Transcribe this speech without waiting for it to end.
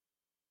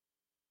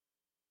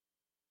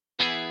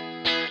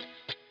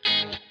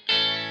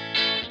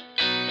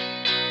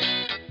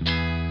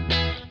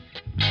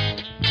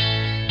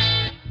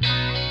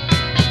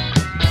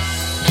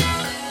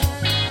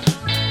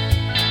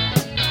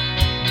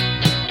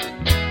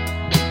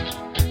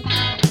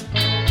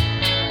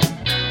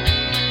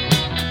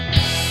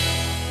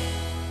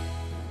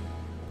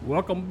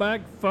Welcome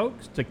back,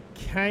 folks, to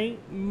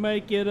Can't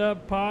Make It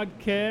Up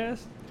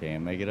podcast.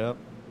 Can't make it up.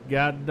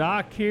 Got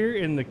Doc here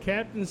in the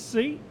captain's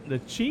seat. The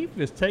chief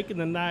is taking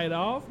the night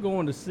off,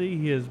 going to see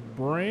his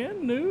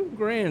brand new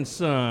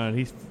grandson.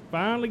 He's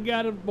finally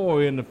got a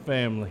boy in the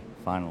family.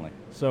 Finally.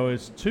 So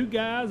it's 2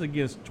 guys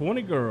against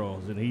 20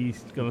 girls, and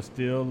he's going to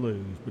still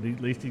lose. But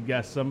at least he's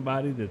got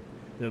somebody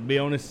that'll be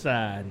on his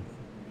side.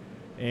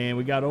 And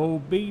we got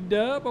old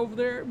B-Dub over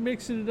there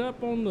mixing it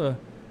up on the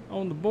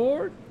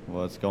board.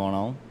 What's going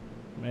on?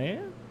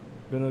 Man,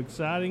 been an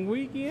exciting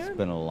weekend. It's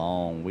been a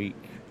long week.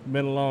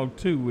 Been a long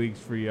 2 weeks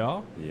for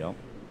y'all. Yep.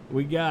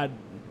 We got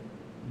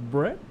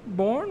Brett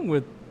Bourne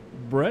with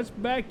Brett's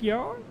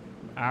Backyard,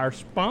 our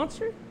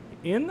sponsor,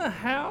 in the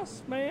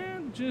house,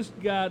 man. Just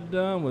got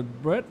done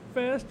with Brett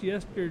Fest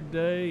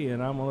yesterday,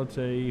 and I'm going to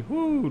tell you,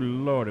 whoo,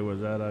 Lordy, was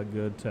that a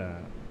good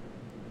time.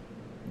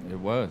 It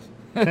was.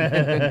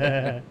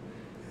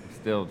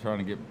 Still trying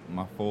to get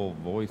my full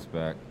voice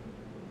back.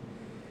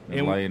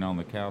 And laying on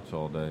the couch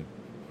all day.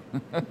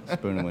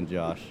 Spooning with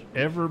Josh.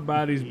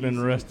 Everybody's been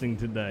resting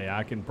today,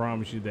 I can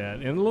promise you that.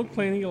 And a little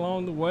cleaning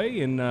along the way.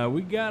 And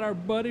we got our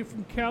buddy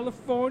from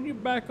California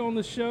back on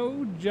the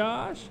show,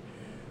 Josh,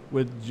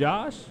 with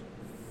Josh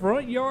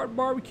Front Yard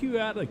Barbecue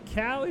out of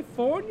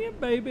California,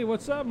 baby.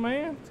 What's up,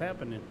 man? What's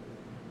happening?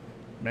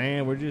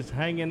 Man, we're just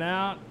hanging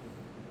out.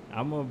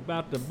 I'm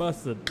about to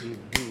bust the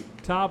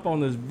top on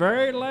this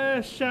very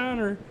last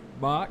Shiner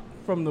box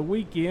from the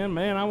weekend.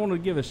 Man, I want to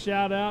give a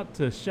shout out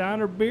to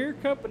Shiner Beer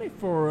Company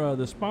for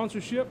the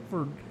sponsorship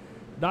for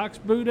Doc's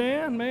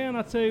Boudin. Man,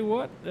 I tell you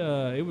what,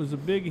 it was a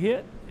big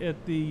hit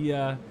at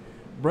the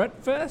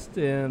Brett Fest,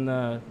 and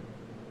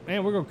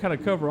man, we're going to kind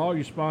of cover all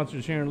your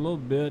sponsors here in a little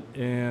bit.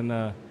 And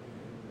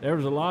there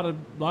was a lot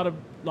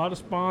of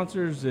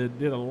sponsors that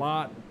did a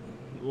lot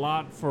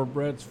for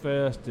Brett's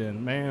Fest,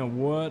 and man,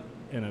 what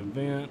an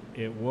event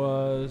it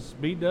was.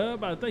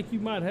 B-Dub, I think you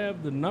might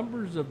have the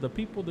numbers of the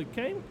people that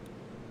came.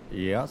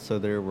 Yeah, so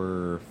there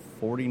were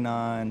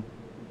 49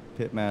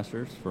 pit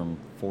masters from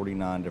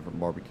 49 different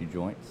barbecue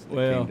joints.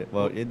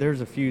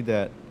 There's a few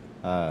that,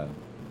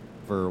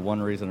 for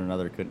one reason or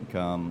another, couldn't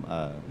come.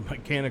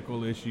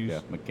 Mechanical issues.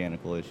 Yeah,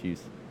 mechanical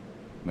issues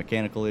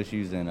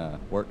and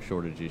work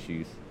shortage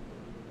issues.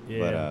 Yeah.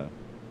 But,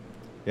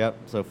 yep,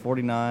 so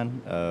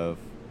 49 of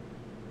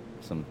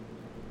some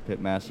pit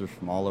masters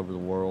from all over the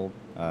world.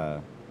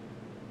 I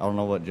don't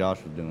know what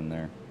Josh was doing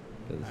there.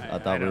 I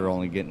thought we were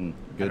only getting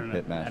good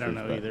pit masters. I don't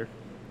know either.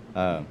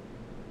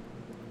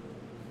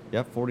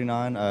 Yeah,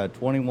 49.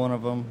 21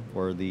 of them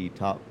were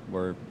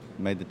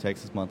made the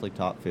Texas Monthly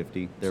Top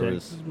 50. There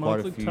Texas was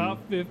Monthly quite a few.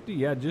 Top 50.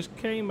 Yeah, just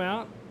came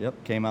out.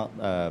 Yep, came out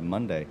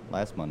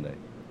last Monday.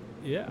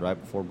 Yeah. Right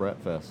before Brett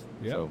Fest.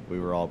 Yep. So we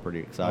were all pretty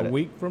excited. A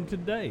week from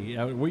today.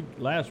 A week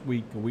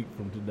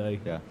from today.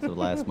 Yeah, so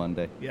last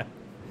Monday. Yeah.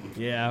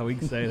 Yeah, we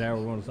can say it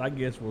however we want to. I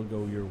guess we'll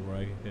go your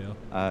way.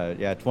 Yeah.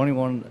 Yeah,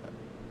 21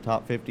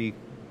 top 50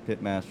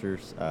 pit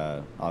masters.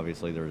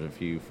 Obviously, there was a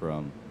few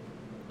from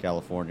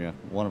California.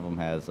 One of them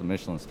has a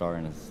Michelin star,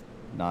 and it's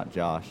not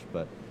Josh,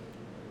 but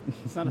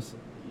It's not a.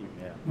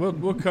 Yeah.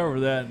 We'll cover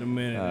that in a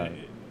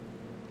minute.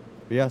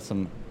 yeah,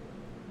 some.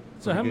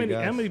 So how pretty good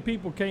many guys.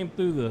 people came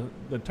through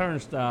the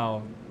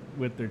turnstile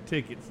with their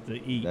tickets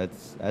to eat?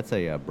 That's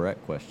a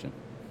Brett question.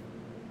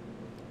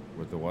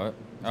 With the what?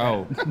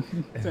 Oh.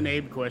 It's an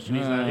Abe question.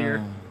 He's not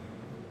here.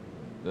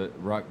 The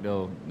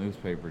Rockdale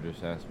newspaper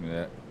just asked me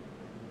that.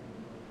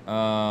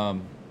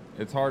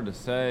 It's hard to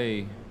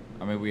say.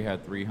 I mean, we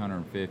had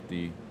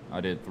 350.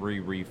 I did 3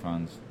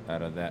 refunds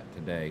out of that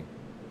today.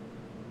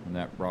 And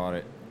that brought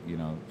it, 2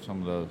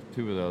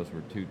 of those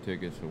were 2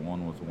 tickets, and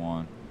 1 was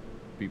 1.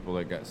 People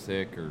that got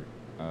sick or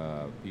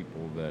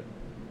people that,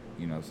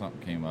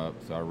 something came up,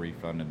 so I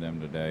refunded them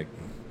today.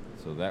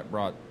 So that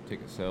brought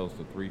ticket sales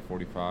to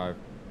 345.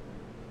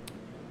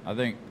 I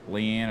think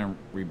Leanne and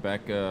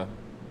Rebecca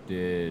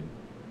did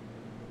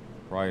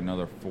probably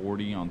another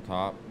 40 on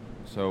top.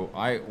 So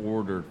I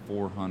ordered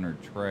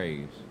 400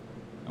 trays,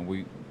 and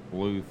we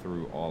blew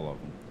through all of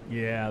them.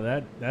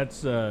 Yeah,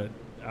 that's. I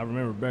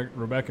remember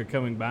Rebecca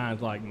coming by and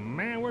was like,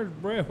 "Man, where's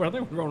Brett? Well, I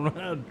think we're gonna run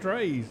out of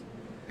trays."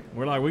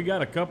 We're like, "We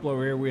got a couple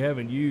over here we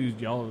haven't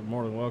used. Y'all are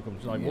more than welcome."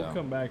 She's like, Yeah. "We'll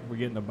come back if we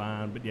get in the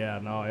bind." But yeah,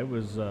 no, it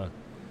was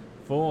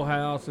full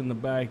house in the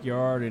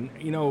backyard, and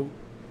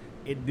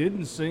it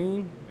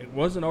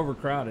wasn't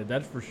overcrowded.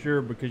 That's for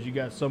sure, because you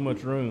got so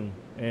much room,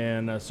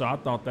 and so I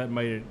thought that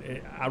made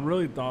it. I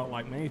really thought,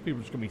 like, man, these people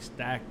are just gonna be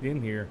stacked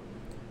in here,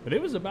 but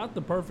it was about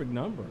the perfect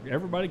number.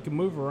 Everybody could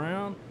move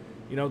around.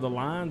 The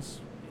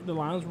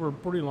lines were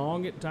pretty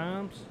long at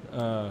times,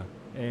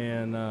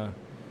 and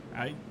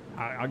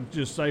I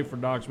just say for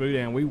Doc's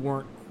Boudin, we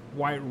weren't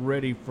quite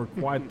ready for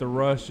quite the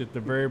rush at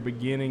the very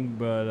beginning,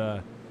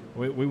 but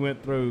we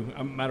went through.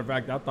 Matter of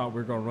fact, I thought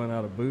we were going to run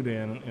out of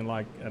Boudin in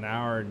like an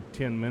hour and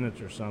 10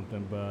 minutes or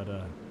something, but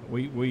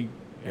we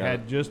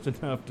had just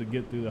enough to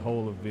get through the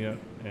whole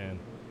event. And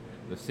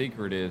The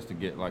secret is to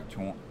get like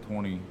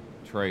 20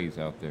 trays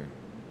out there,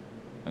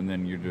 and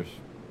then you're just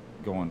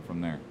going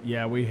from there.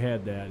 yeah, we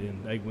had that,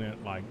 and they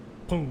went like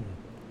boom.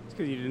 It's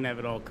because you didn't have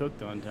it all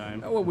cooked on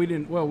time. Well, we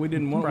didn't. Well, we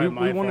didn't want. Probably We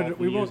my wanted. fault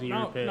We for wanted. using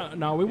your pit.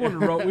 No. We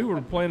wanted to roll. We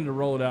were planning to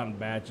roll it out in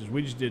batches.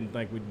 We just didn't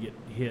think we'd get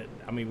hit.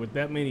 I mean, with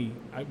that many,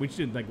 we just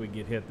didn't think we'd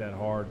get hit that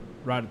hard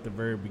right at the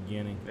very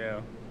beginning.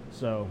 Yeah.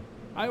 So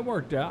it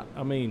worked out.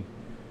 I mean,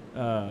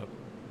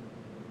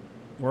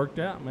 worked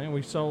out, man.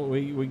 We sold.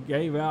 We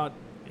gave out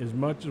as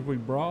much as we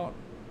brought,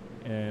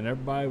 and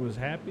everybody was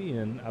happy.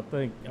 And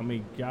I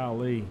mean,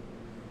 golly.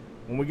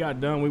 When we got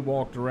done, we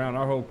walked around.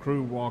 Our whole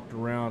crew walked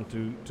around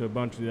to a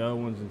bunch of the other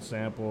ones and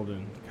sampled,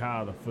 and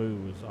God, the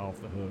food was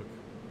off the hook.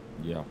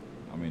 Yeah,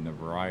 I mean the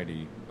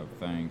variety of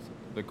things.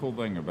 The cool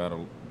thing about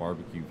a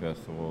barbecue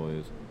festival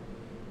is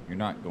you're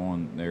not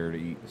going there to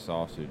eat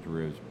sausage,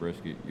 ribs,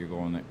 brisket. You're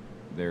going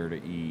there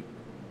to eat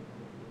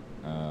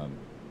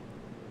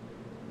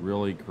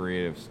really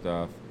creative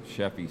stuff,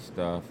 chefy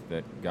stuff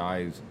that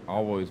guys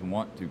always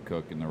want to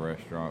cook in the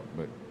restaurant,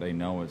 but they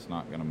know it's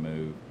not going to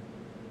move.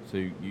 So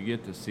you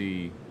get to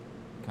see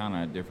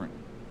kind of different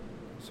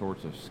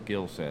sorts of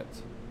skill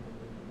sets.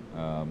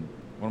 One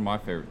of my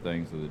favorite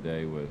things of the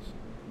day was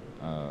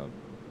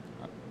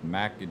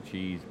mac and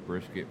cheese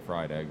brisket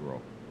fried egg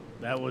roll.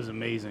 That was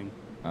amazing.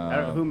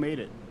 Who made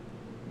it?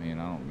 Man,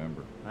 I don't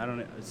remember. I don't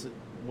know.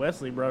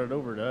 Wesley brought it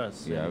over to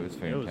us. Yeah, it and was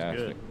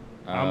fantastic.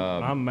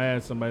 I'm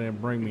mad somebody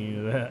didn't bring me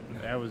into that.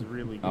 That was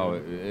really good. Oh,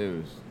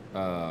 it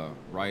was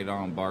right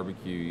on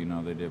barbecue. You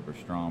know, they did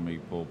pastrami,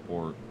 pulled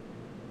pork,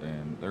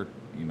 and they're,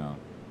 you know,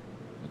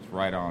 it's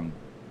right on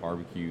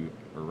barbecue,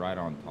 or right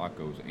on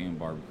tacos and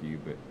barbecue,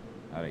 but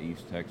out of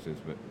East Texas.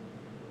 But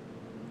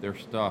their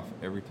stuff,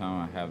 every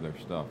time I have their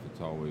stuff,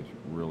 it's always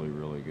really,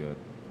 really good.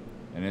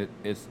 And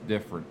it's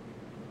different,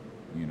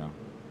 you know.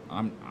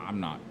 I'm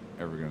not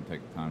ever going to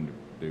take the time to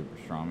do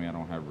pastrami. I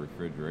don't have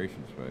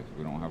refrigeration space.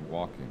 We don't have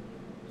walk-in.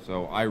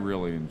 So I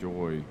really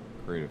enjoy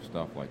creative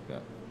stuff like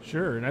that.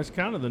 Sure, and that's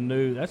kind of the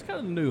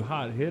new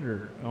hot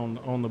hitter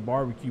on the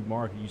barbecue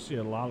market. You see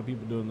a lot of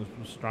people doing this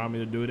pastrami.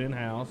 They do it in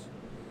house,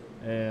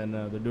 and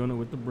they're doing it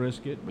with the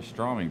brisket.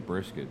 Pastrami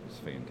brisket is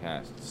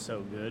fantastic. So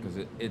good.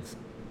 Because it's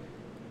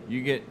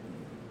you get,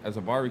 as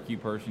a barbecue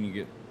person, you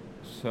get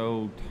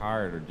so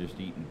tired of just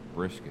eating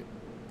brisket,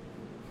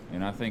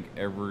 and I think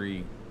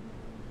every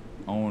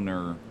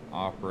owner,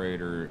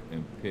 operator,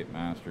 and pit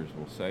masters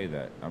will say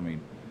that. I mean,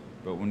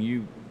 but when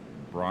you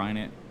brine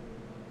it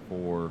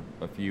for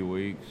a few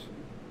weeks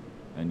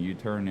and you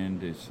turn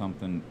into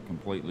something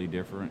completely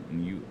different,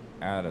 and you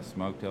add a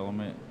smoked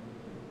element,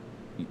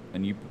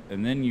 and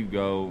then you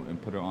go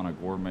and put it on a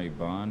gourmet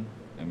bun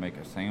and make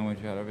a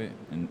sandwich out of it,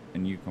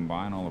 and you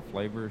combine all the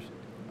flavors,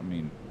 I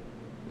mean,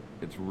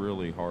 it's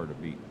really hard to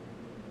beat.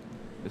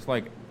 It's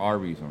like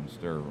Arby's on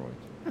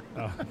steroids.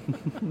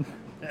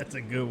 That's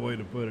a good way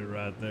to put it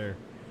right there.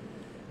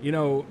 You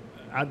know,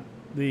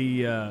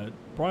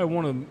 probably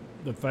one of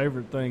the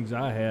favorite things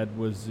I had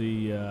was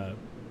the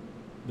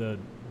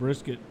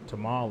brisket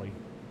tamale.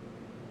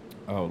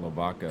 Oh,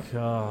 Lavaca.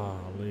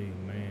 Golly,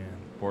 man.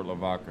 Port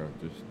Lavaca,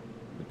 just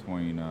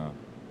between,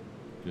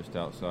 just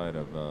outside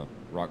of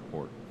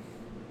Rockport.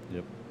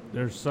 Yep.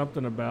 There's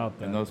something about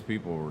that. And those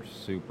people were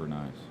super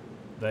nice.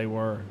 They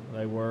were.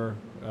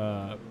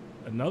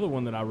 Another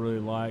one that I really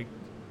liked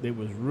that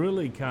was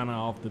really kind of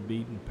off the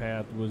beaten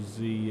path was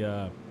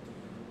the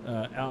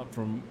out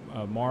from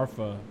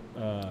Marfa.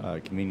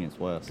 Convenience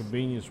West.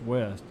 Convenience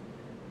West.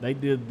 They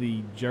did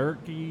the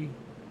jerky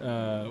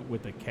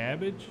with the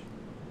cabbage,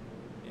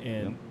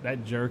 and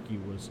that jerky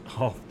was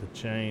off the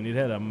chain. It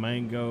had a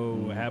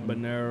mango,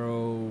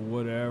 habanero,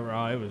 whatever.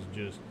 Oh, it was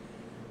just.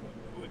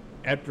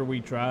 After we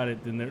tried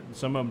it, then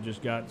some of them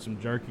just got some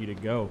jerky to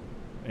go.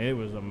 It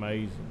was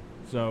amazing.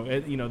 So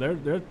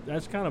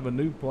that's kind of a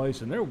new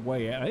place, and they're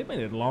way out. They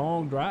made a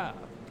long drive.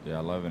 Yeah,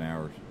 11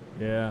 hours.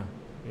 Yeah.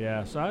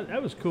 So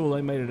that was cool.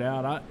 They made it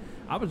out.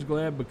 I was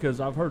glad because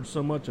I've heard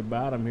so much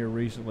about them here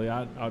recently.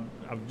 I'm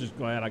just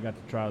glad I got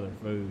to try their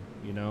food.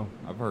 You know.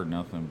 I've heard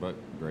nothing but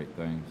great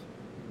things.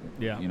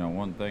 Yeah. You know,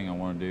 one thing I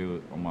want to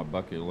do on my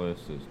bucket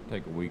list is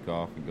take a week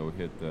off and go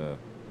hit the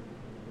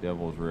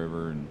Devil's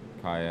River and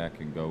kayak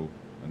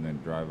and then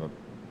drive up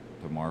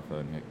to Marfa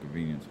and hit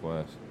Convenience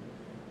West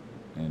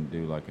and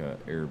do like a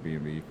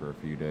Airbnb for a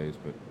few days.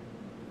 But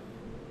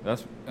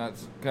that's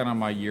kind of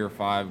my year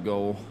 5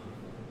 goal.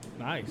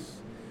 Nice.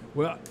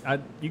 Well,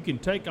 you can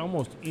take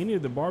almost any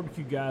of the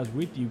barbecue guys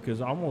with you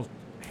because almost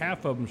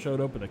half of them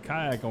showed up with a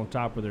kayak on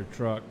top of their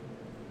truck.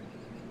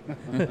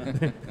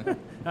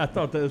 I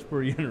thought that was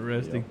pretty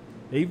interesting.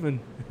 Yep. Even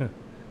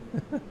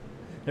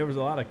there was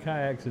a lot of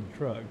kayaks and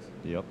trucks.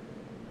 Yep.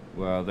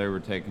 Well, they were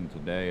taking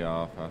today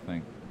off. I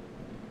think,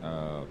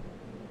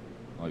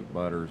 like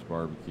Butters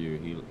Barbecue,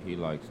 he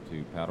likes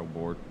to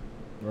paddleboard.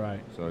 Right.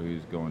 So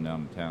he's going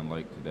down to Town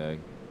Lake today.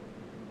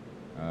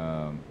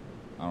 I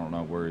don't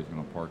know where he's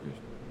going to park his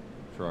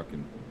truck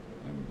and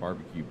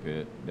barbecue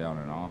pit down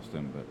in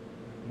Austin, but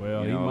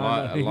well, you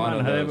know, he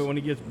might have it when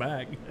he gets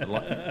back.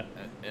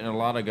 And a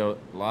lot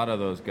of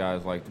those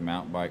guys like to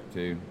mountain bike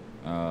too.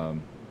 So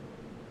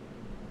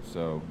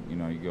you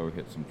know, you go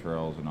hit some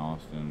trails in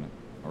Austin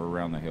or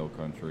around the hill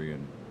country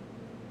and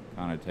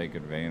kind of take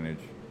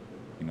advantage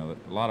you know,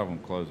 a lot of them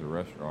close the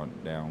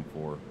restaurant down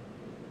for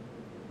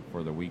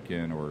the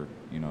weekend or,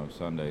 you know,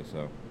 Sunday.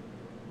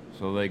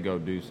 So they go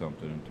do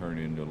something and turn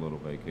it into a little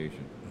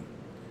vacation.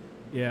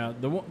 Yeah,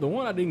 the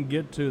one I didn't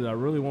get to that I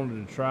really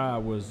wanted to try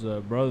was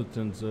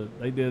Brotherton's.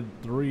 They did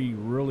 3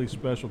 really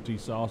specialty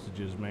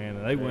sausages, man.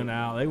 And they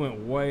went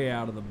way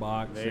out of the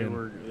box. They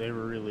were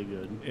really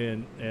good.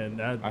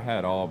 And I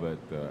had all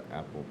but the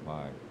apple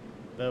pie.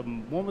 The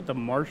one with the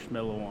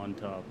marshmallow on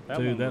top.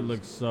 That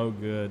looks so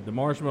good. The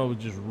marshmallow was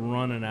just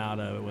running out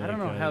of it. I don't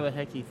know how the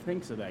heck he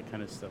thinks of that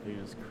kind of stuff. He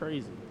was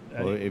crazy.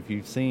 Well, if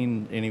you've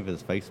seen any of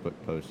his Facebook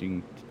posts,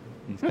 he's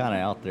kind of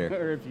out there.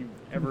 Or if you've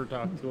ever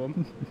talked to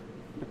him.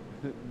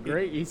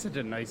 Great. He's such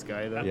a nice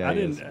guy, though. Yeah,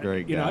 he's a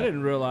great guy. I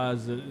didn't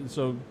realize that.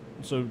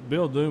 So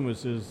Bill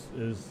Dumas is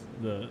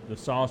the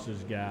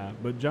sausage guy,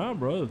 but John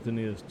Brotherton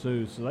is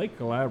too. So they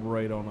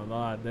collaborate on a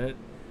lot. That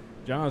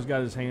John's got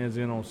his hands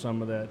in on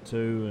some of that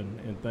too,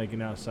 and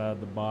thinking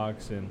outside the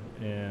box.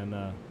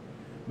 And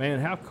man,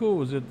 how cool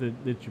was it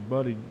that your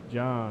buddy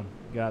John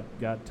got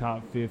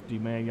top 50?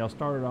 Man, y'all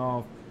started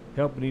off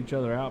helping each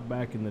other out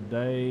back in the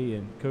day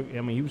and cook.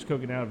 I mean, he was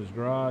cooking out of his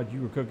garage.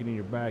 You were cooking in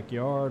your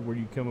backyard where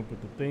you come up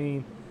with the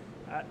theme.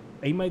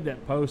 He made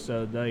that post the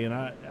other day, and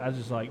I was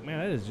just like, man,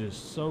 that is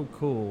just so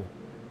cool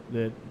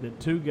that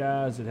 2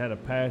 guys that had a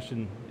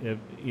passion. If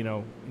you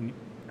know,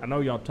 I know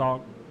y'all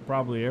talk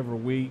probably every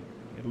week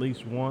at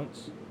least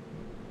once,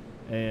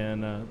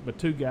 and but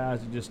 2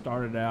 guys that just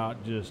started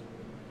out just.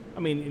 I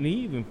mean, and he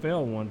even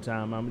fell one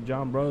time. I mean,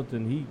 John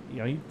Brotherton,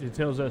 he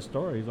tells that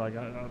story. He's like,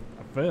 I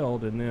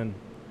failed, and then.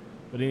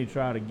 But then he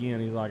tried again.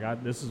 He's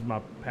like, this is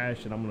my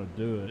passion. I'm going to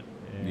do it.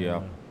 And,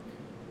 yeah.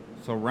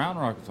 So Round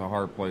Rock is a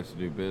hard place to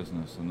do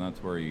business, and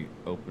that's where he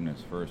opened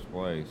his first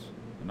place.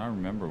 And I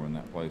remember when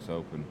that place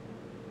opened.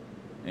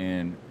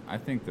 And I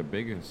think the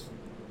biggest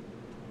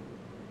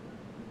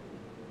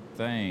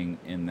thing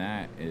in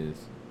that is,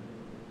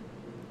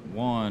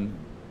 one,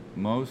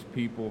 most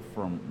people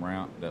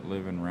that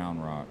live in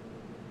Round Rock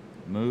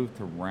move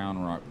to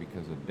Round Rock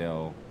because of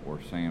Dell or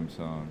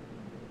Samsung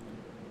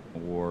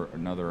or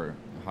another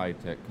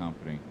high-tech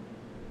company,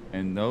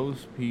 and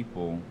those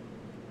people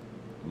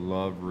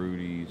love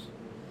Rudy's,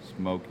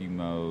 Smoky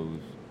Moe's,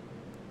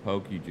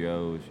 Pokey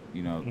Joe's.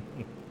 You know,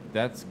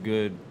 that's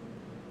good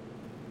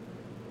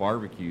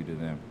barbecue to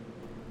them.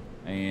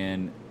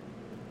 And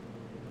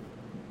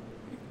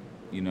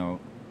you know,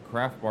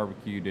 craft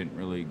barbecue didn't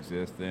really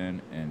exist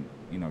then, and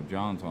you know,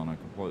 John's on a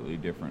completely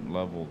different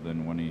level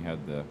than when he had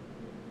the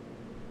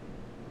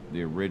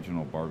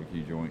original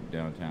barbecue joint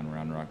downtown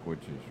Round Rock,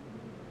 which is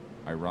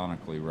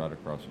ironically right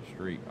across the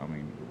street. I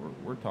mean,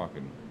 we're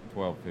talking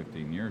 12,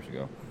 15 years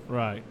ago.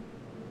 Right.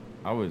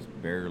 I was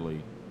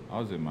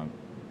in my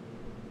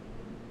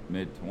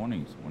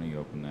mid-20s when he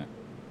opened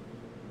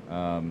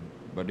that.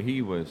 But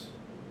he was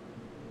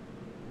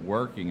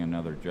working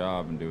another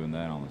job and doing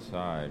that on the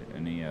side,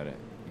 and he had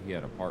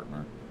a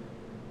partner.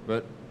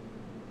 But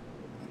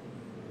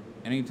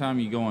anytime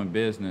you go in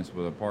business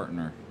with a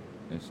partner,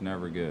 it's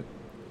never good.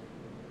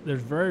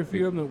 There's very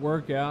few of them that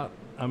work out.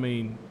 I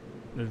mean,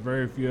 there's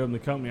very few of them. The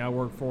company I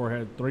work for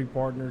has 3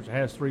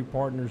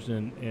 partners,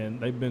 and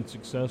they've been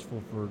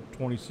successful for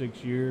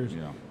 26 years.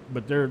 Yeah.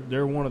 But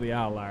they're one of the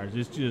outliers.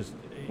 It's just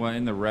well,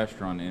 in the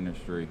restaurant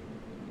industry,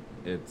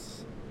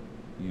 it's,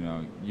 you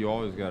know, you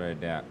always got to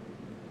adapt.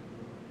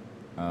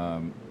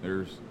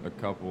 There's a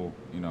couple,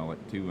 you know,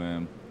 like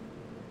 2M,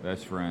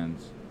 Best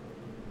Friends,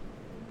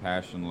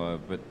 Passion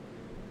Love, but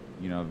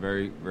you know,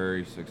 very,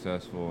 very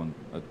successful and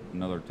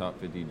another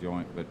top 50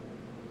 joint, but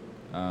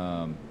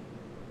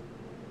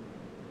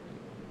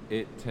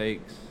it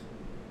takes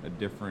a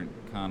different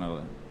kind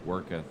of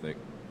work ethic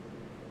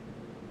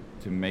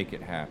to make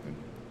it happen.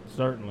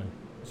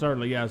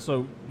 Certainly, yeah.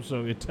 So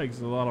it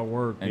takes a lot of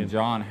work. And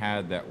John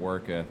had that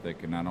work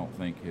ethic, and I don't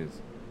think his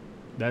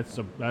that's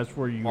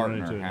where you run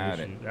into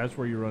had an issue. it. That's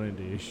where you run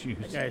into issues.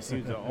 That guy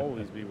seems to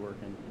always be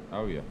working.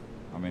 Oh yeah,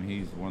 I mean,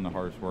 he's one of the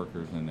hardest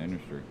workers in the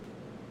industry.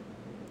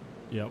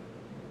 Yep.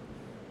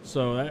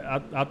 So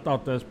I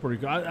thought that's pretty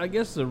cool. I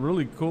guess the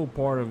really cool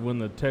part of when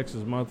the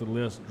Texas Monthly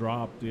List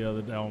dropped the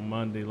other day on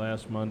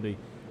last Monday,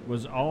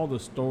 was all the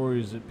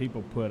stories that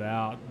people put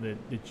out that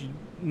you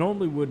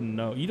normally wouldn't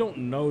know. You don't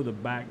know the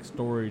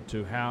backstory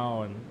to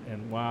how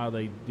and why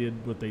they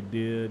did what they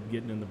did,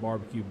 getting in the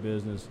barbecue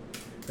business.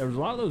 There was a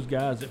lot of those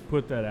guys that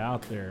put that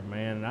out there,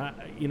 man.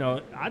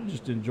 And I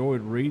just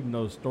enjoyed reading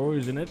those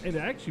stories, and it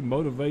actually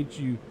motivates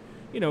you.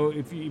 You know,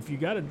 if you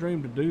got a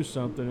dream to do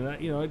something,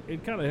 and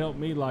it kind of helped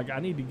me. Like,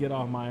 I need to get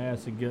off my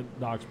ass and get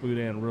Doc's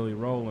Boudin really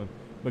rolling,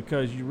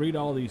 because you read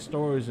all these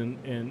stories and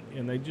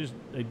they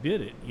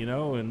did it, you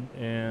know,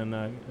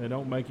 and they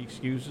don't make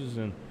excuses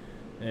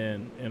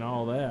and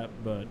all that.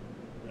 But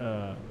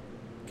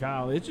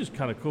Kyle, it's just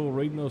kind of cool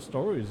reading those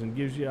stories, and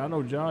gives you. I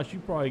know, Josh, you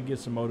probably get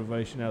some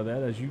motivation out of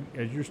that as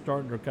you're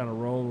starting to kind of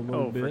roll a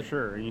little bit. Oh, for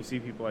sure. And you see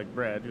people like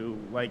Brad, who,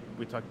 like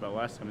we talked about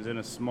last time, is in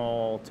a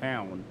small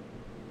town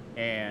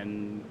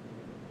and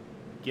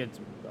gets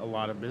a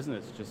lot of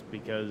business just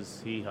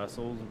because he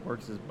hustles,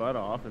 works his butt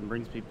off, and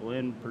brings people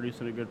in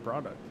producing a good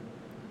product.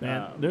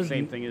 Man, there's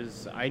same thing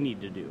as I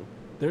need to do.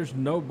 There's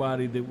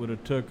nobody that would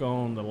have took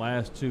on the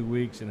last 2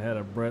 weeks and had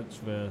a Brett's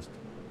Fest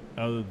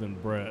other than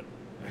Brett.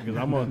 Because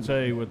I'm going to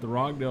tell you, with the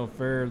Rockdale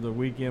Fair the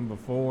weekend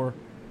before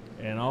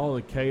and all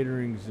the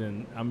caterings,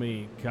 and I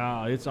mean,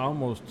 Kyle, it's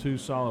almost 2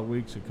 solid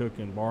weeks of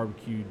cooking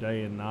barbecue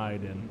day and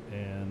night.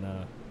 And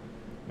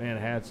man,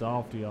 hats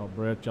off to y'all,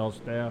 Brett, y'all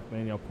staff.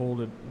 Man, y'all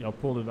pulled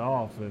it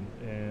off.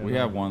 And We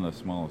have one of the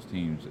smallest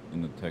teams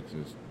in the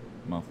Texas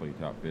monthly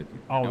top 50.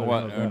 Oh, and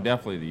there's no doubt.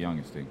 definitely the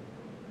youngest team.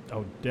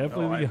 Oh,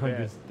 definitely Oh, I the bet.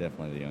 youngest.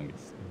 Definitely the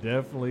youngest.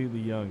 Definitely the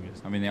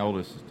youngest. I mean, the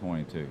oldest is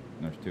 22, and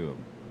there's 2 of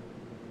them.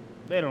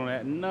 They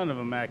don't. None of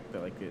them act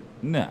like it.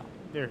 No.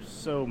 They're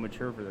so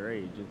mature for their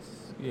age.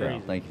 It's Yeah.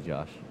 crazy. Thank you,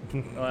 Josh.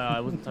 Well, I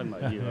wasn't talking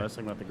about you. I was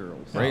talking about the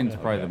girls. Braden's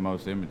probably okay. the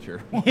most immature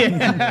one.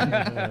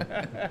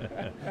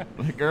 The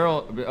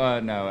girl,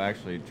 no,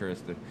 actually,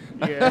 Tristan.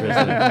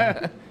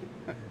 Yeah.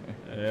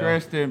 Yeah.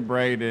 Tristan,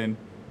 Braden.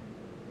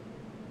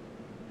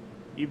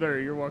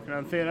 You're walking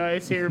on thin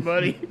ice here,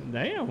 buddy.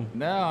 Damn.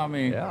 No, I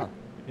mean, Yeah.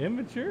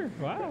 Immature.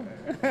 Wow.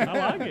 I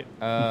like it.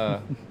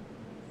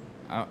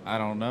 I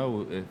don't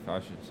know if I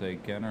should say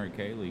Ken or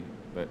Kaylee,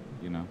 but,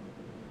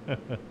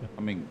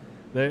 I mean,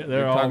 They're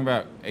You're all talking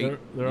about 8.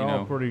 they're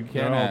all pretty.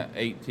 Ken they're all- at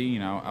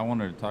 18. I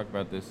wanted to talk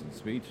about this in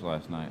speech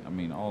last night. I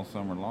mean, all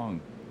summer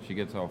long, she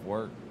gets off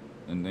work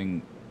and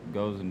then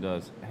goes and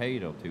does hay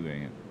till 2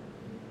 a.m.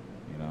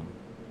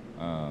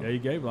 Yeah, he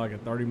gave like a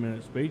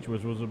 30-minute speech,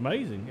 which was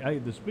amazing. Hey,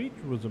 the speech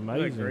was What a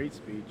amazing. great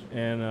speech.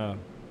 And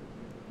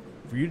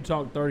for you to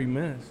talk 30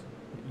 minutes,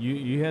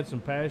 you had some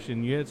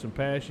passion. You had some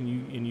passion.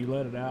 You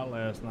let it out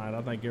last night.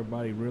 I think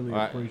everybody really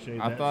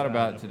appreciated I that. thought side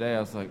about it of today. I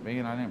was like,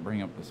 man, I didn't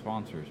bring up the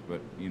sponsors, but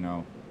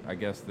I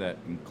guess that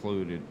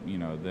included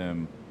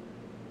them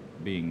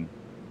being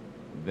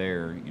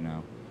there,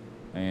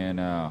 and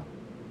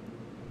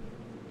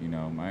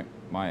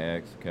my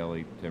ex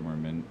Kelly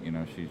Timmerman,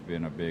 she's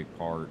been a big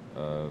part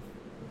of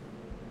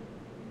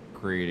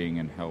creating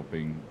and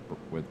helping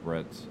with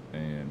Brett's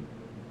and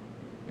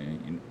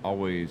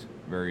always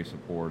very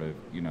supportive,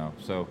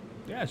 so.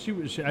 Yeah, she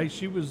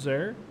was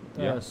there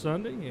Yeah.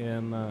 Sunday,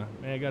 and man,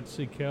 I got to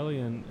see Kelly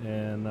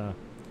and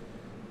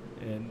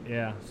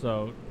yeah.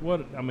 So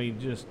what I mean,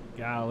 just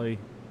golly,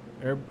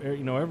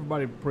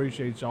 everybody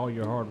appreciates all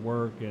your hard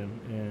work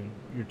and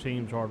your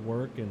team's hard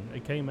work, and they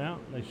came out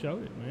and they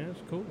showed it. Man,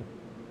 it's cool.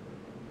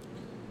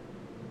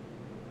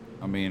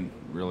 I mean,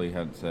 really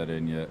hadn't set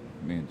in yet.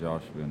 Me and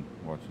Josh have been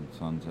watching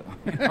Sons of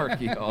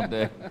Anarchy all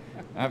day.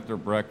 After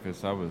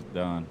breakfast, I was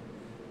done.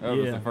 That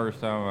was Yeah. the first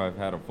time I've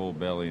had a full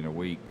belly in a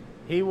week.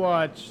 He didn't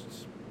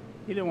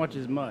watch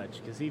as much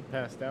because he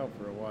passed out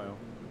for a while.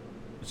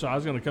 So I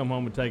was going to come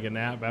home and take a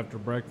nap after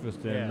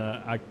breakfast, and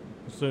Yeah.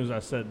 as soon as I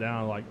sat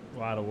down, like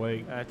wide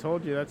awake. I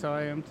told you that's how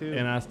I am too.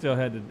 And I still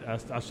had to.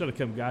 I should have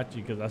come got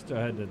you because I still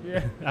had to.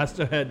 Yeah. I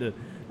still had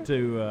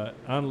to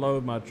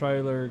unload my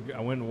trailer. I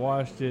went and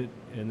washed it,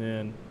 and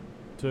then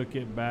took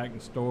it back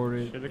and stored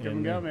it. Should have come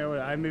and got me.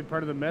 I made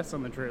part of the mess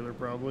on the trailer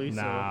probably.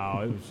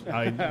 No, it was. That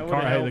would've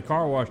The helped.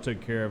 car wash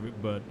took care of it,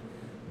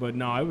 but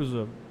no, it was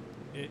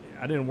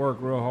I didn't work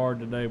real hard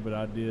today, but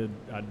I did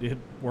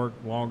work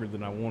longer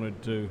than I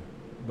wanted to.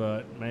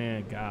 But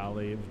man,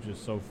 golly, it was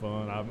just so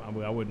fun.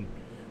 I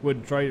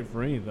wouldn't trade it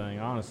for anything,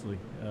 honestly.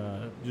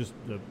 Just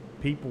the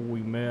people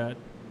we met,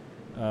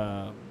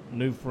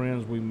 new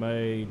friends we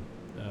made,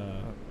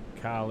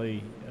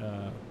 Kylie.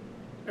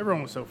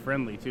 Everyone was so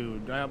friendly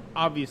too.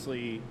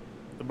 Obviously,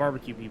 the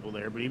barbecue people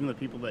there, but even the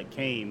people that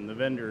came, the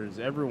vendors,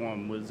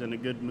 everyone was in a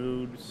good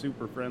mood,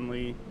 super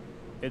friendly.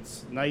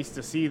 It's nice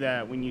to see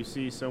that when you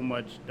see so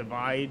much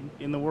divide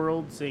in the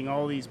world, seeing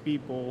all these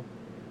people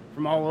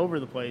from all over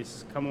the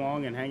place come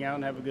along and hang out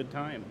and have a good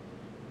time.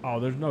 Oh,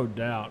 there's no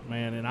doubt,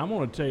 man. And I'm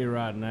going to tell you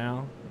right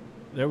now,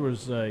 there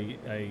was a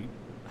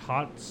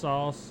hot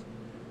sauce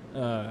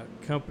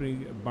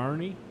company,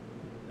 Bernie.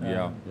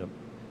 Yeah.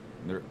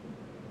 Yep.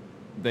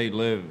 They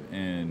live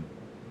in,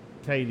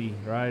 Katie,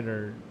 right?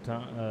 Or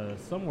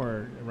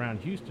somewhere around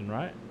Houston,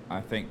 right?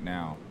 I think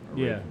now.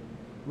 Yeah.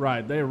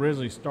 Right. They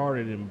originally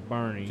started in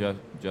Bernie.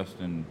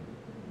 Justin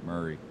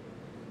Murray.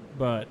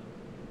 But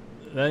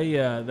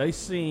they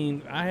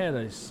seen I had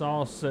a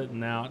sauce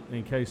sitting out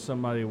in case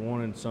somebody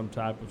wanted some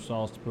type of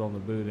sauce to put on the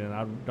boudin.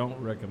 I don't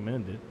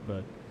recommend it,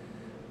 but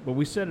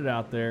we set it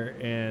out there,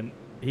 and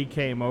he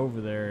came over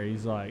there.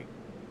 He's like,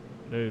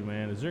 dude,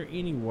 man, is there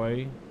any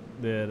way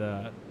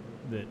that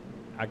that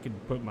I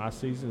could put my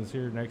seasons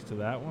here next to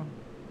that one?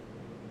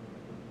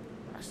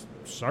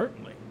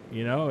 Certainly,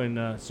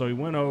 and so he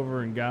went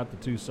over and got the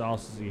 2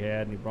 sauces he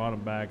had, and he brought them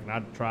back, and I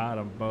tried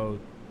them both.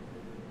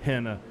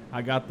 And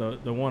I got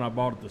the one I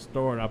bought at the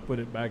store, and I put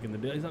it back in the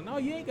deal. He's like, no,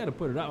 you ain't got to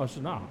put it out. I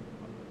said, no.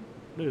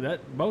 Dude,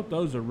 both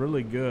those are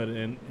really good,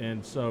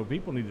 and so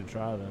people need to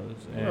try those.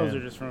 And Those are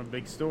just from a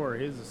big store.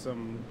 His is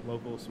some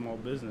local small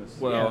business.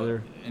 Well,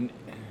 they're- and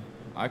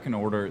I can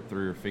order it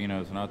through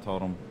Rufino's, and I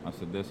told them, I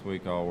said, this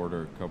week I'll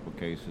order a couple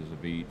cases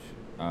of each,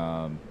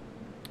 and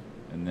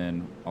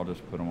then I'll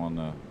just put them on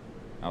the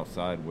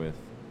outside with,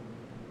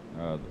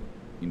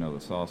 the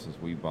sauces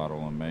we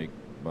bottle and make.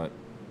 But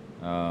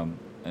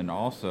And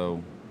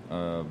also,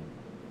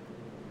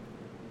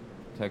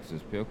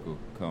 Texas Pickle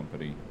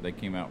Company, they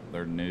came out with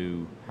their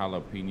new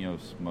jalapeno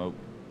smoked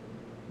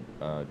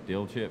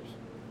dill chips.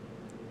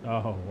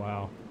 Oh,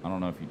 wow. I don't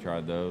know if you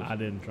tried those. I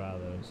didn't try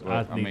those.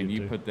 But, I mean, needed you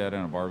to. put that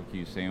in a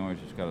barbecue sandwich,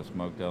 it's got a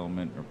smoked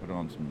element, or put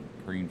on some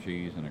cream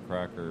cheese and a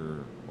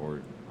cracker,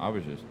 or I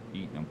was just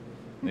eating them.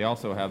 They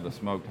also have the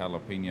smoked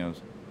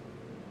jalapenos.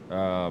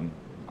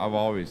 I've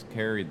always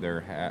carried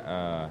their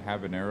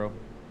habanero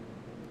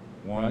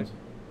ones.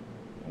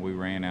 Right. We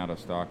ran out of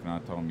stock, and I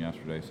told him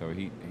yesterday. So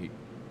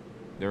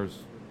there's,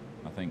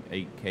 I think,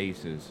 8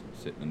 cases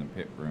sitting in the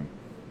pit room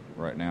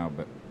right now.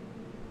 But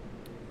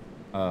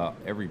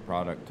every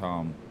product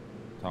Tom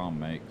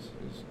makes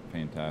is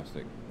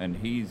fantastic, and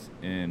he's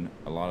in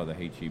a lot of the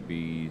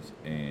HEBs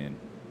and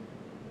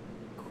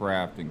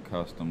craft and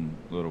custom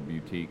little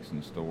boutiques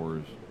and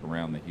stores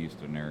around the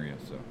Houston area.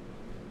 So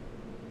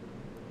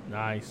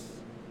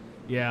Nice.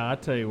 Yeah, I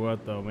tell you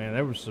what though, man,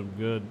 there was some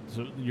good.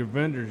 So your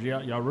vendors,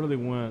 y'all really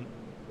went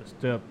a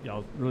step.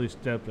 Y'all really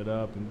stepped it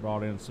up and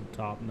brought in some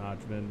top-notch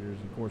vendors.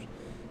 Of course,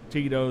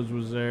 Tito's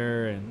was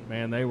there, and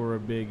man, they were a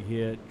big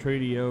hit.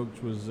 Treaty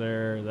Oaks was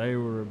there; they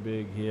were a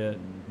big hit.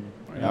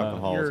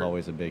 Alcohol is You're-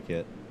 always a big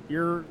hit.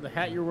 The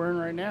hat you're wearing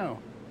right now.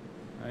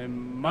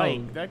 And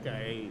Mike, that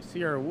guy,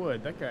 Sierra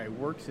Wood, that guy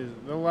works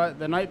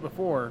the night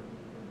before.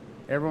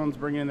 Everyone's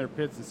bringing in their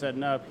pits and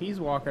setting up. He's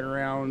walking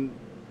around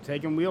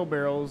taking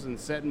wheelbarrows and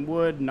setting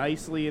wood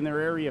nicely in their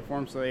area for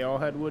them, so they all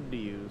had wood to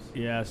use.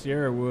 Yeah,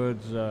 Sierra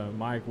Woods,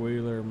 Mike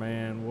Wheeler,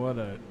 man,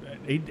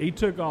 he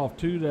took off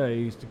 2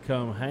 days to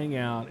come hang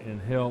out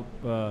and help.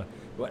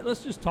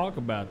 Let's just talk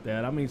about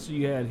that. I mean, so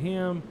you had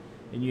him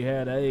and you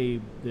had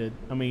Abe.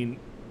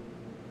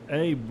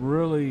 Abe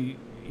really,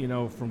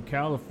 from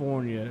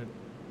California,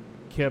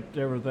 kept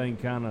everything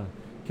kept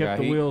Yeah,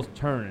 the wheels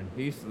turning.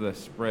 he's the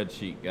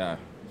spreadsheet guy.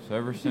 So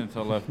ever since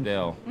I left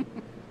Dell,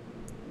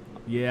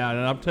 Yeah, and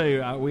I'll tell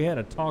you, we had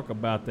a talk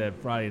about that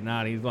Friday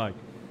night. He's like,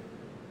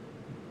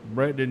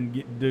 Brett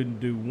didn't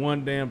do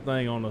one damn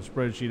thing on the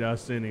spreadsheet I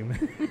sent him.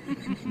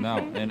 no,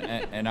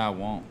 and I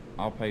won't.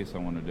 I'll pay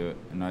someone to do it,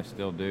 and I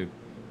still do.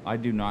 I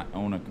do not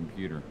own a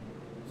computer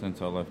since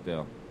I left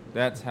Dell.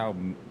 That's how.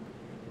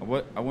 I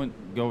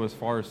wouldn't go as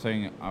far as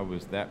saying I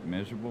was that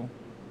miserable.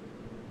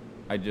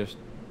 I just,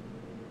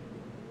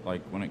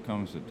 like, when it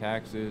comes to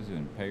taxes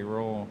and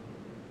payroll,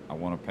 I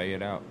want to pay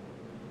it out.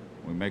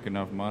 We make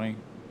enough money.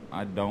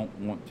 I don't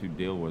want to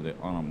deal with it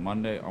on a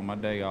Monday. On my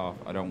day off,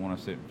 I don't want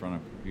to sit in front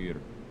of a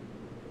computer.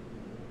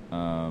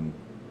 I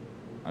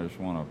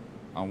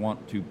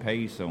want to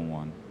pay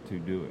someone to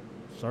do it.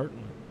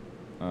 Certainly.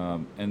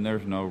 And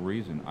there's no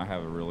reason. I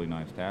have a really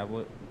nice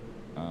tablet,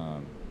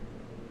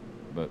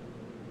 but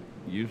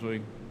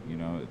usually,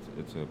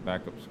 it's a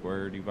backup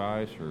Square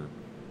device or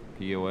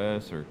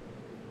POS, or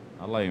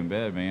I lay in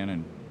bed, man,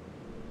 and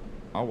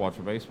I'll watch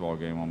a baseball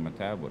game on my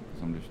tablet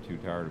because I'm just too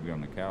tired to be on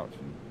the couch.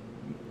 And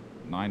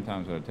 9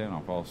 times out of 10,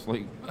 I'll fall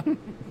asleep.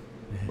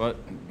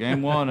 But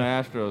game 1 of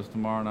Astros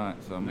tomorrow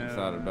night, so I'm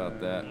excited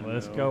about that.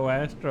 Let's go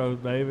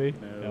Astros, baby.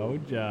 No, Oh,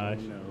 Josh.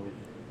 No.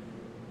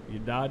 Your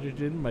Dodgers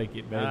didn't make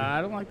it, baby.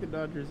 I don't like the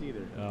Dodgers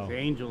either. Oh. The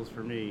Angels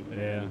for me.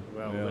 Yeah,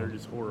 Well, yeah. they're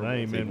just horrible. They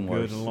ain't been even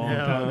good worse. in a long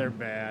no, time. they're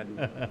bad.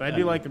 But I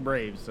do like the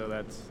Braves, so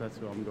that's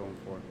who I'm going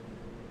for.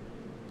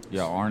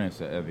 Yeah,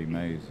 Arnis at Evie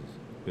Mays is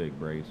a big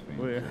Braves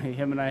fan.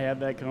 Him and I had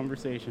that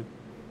conversation.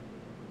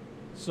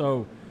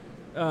 So,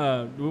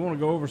 do we want to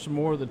go over some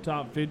more of the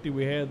top 50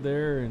 we had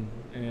there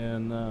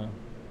and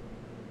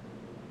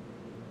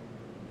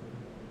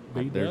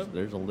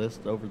There's a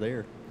list over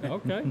there.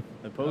 Okay.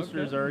 The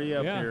poster's Okay. already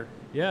up Yeah. here.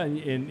 Yeah,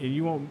 and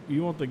you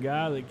want the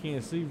guy that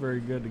can't see very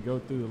good to go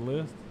through the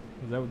list?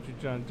 Is that what you're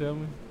trying to tell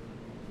me?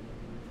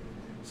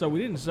 So we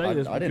didn't say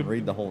this. I but didn't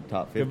read the whole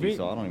top 50,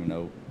 so I don't even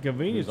know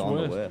Convenience who's on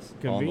West. the list.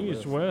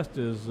 Convenience West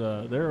is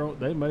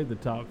they made the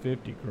top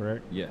 50,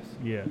 correct? Yes.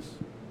 Yes.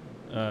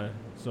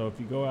 So if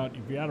you're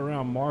out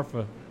around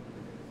Marfa,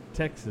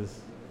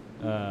 Texas,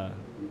 you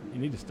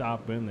need to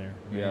stop in there.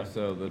 Yeah,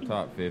 so the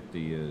top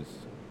 50 is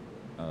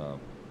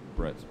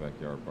Brett's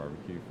Backyard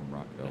Barbecue from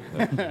Rockdale,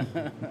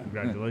 Texas.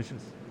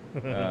 Congratulations.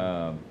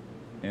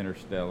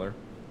 Interstellar.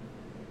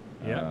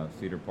 Yeah.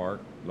 Cedar Park.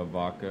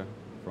 Lavaca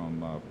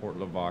from Port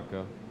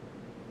Lavaca.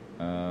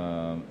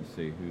 Let's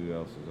see, who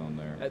else is on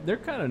there? They're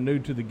kind of new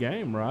to the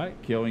game, right?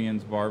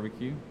 Killian's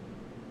Barbecue.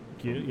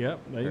 Yep.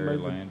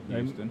 Pearland,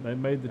 Houston. They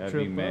made the Evie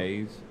trip up.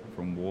 Mays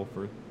from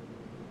Wolford.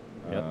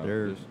 Yep,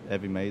 there's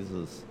Evie Mays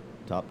is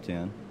top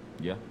 10.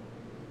 Yeah.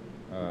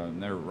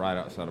 And they're right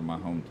outside of my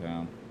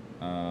hometown.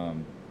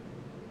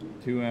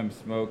 2M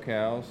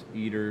Smokehouse,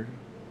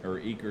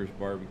 Eaker's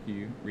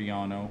Barbecue,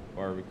 Riano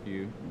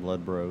Barbecue,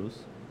 Blood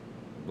Bros.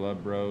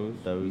 Blood Bros,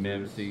 Dozers.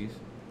 Mempsey's.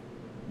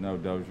 No,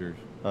 Dozier's.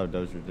 Oh,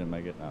 Dozier didn't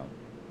make it. No.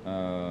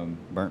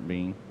 Burnt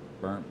Bean.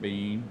 Burnt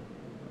Bean.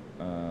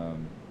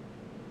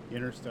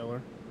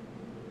 Interstellar.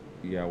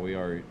 Yeah, we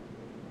already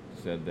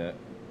said that,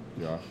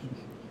 Josh.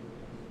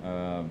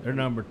 They're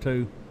number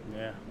 2.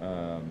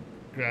 Yeah.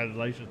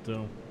 Congratulations to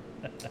them.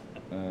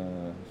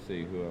 Let's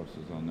see who else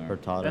is on there.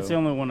 Hurtado. That's the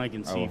only one I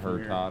can see Oh, from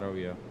here. Hurtado,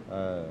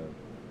 yeah.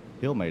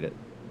 Hill made it,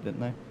 didn't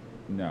they?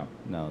 No.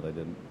 No, they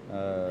didn't.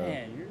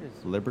 Man, you're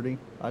just. Liberty.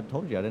 I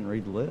told you I didn't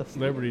read the list.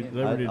 Liberty I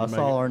didn't make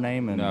saw it. our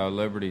name and No,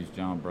 Liberty's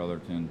John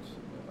Brotherton's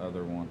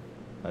other one.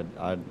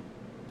 I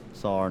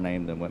saw our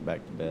name, then went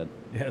back to bed.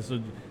 Yeah,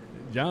 so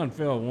John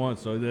fell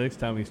once, so the next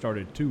time he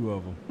started 2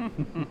 of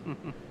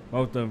them.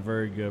 Both of them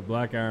very good.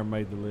 Black Iron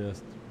made the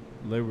list.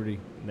 Liberty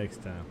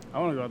next time. I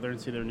want to go out there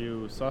and see their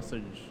new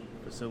sausage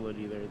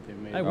facility there that they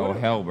made. Hey, Oh, what-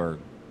 Hellberg.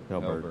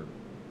 Hellberg.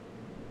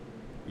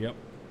 Yep.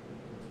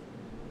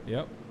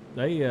 Yep.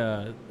 They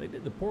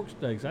did the pork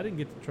steaks. I didn't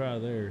get to try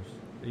theirs.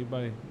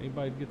 Anybody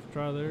get to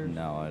try theirs?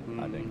 No, I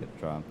didn't get to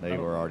try them. They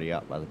Oh. were already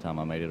out by the time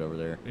I made it over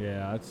there.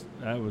 Yeah,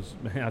 that was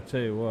man. I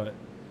tell you what,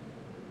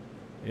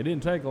 it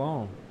didn't take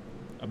long.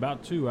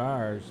 About 2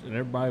 hours, and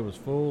everybody was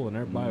full, and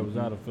everybody was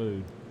out of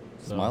food.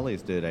 So,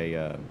 Smiley's did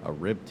a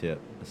rib tip,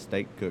 a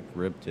steak cooked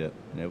rib tip,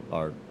 and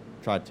or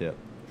tri-tip,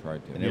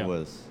 Tri-tip. and Yeah.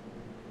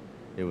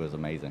 it was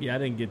amazing. Yeah, I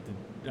didn't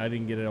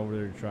get it over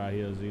there to try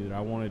his either.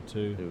 I wanted It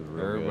to. was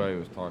real Everybody good.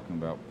 was talking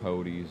about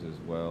Pody's as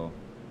well.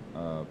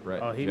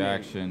 Brett Oh, he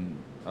Jackson.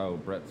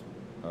 Brett's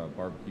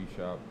barbecue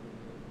shop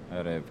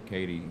out of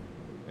Katy.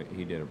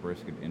 He did a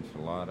brisket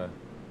enchilada.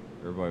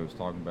 Everybody was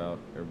talking about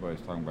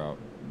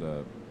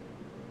the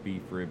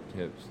beef rib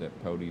tips that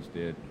Pody's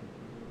did.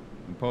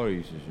 And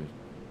Pody's is just,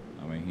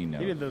 I mean, he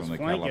knows He did those from the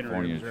flanking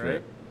California ribs,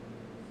 trip.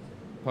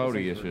 Those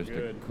Pody things is were just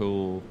good. a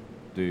cool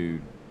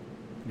dude.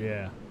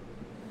 Yeah.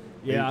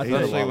 Yeah, I He's a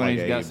tell Especially you, lot when like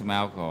he's got Abe. some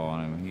alcohol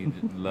on him.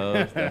 He just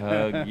loves to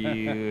hug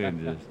you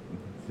and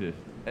just,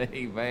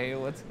 hey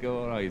man, what's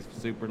going on? He's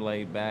super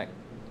laid back.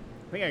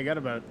 I think I got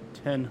about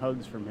 10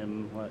 hugs from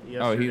him yesterday.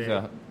 Oh, he's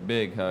a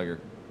big hugger.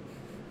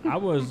 I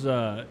was,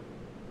 of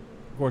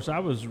course, I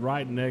was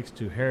right next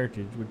to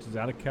Heritage, which is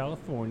out of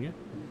California,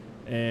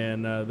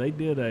 and they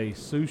did a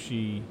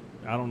sushi.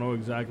 I don't know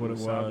exactly what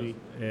it Wasabi.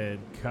 was. And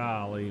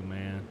golly,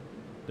 man,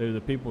 dude,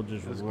 the people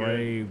just That's good.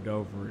 raved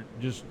over it.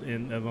 Just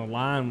and the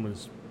line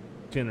was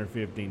 10 or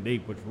 15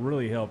 deep, which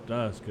really helped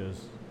us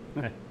because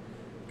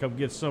come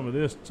get some of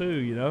this too,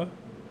 you know.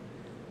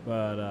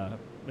 But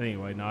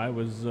anyway, no, it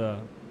was.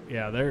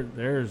 Yeah,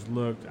 theirs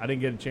looked. I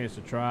didn't get a chance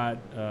to try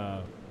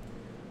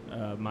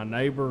it. My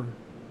neighbor,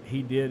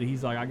 he did.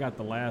 He's like, I got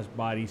the last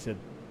bite. He said,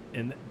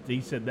 and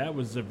he said that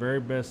was the very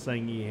best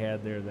thing he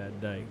had there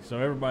that day. So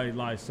everybody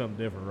likes something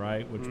different,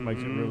 right? Which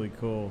makes it really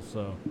cool.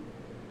 So,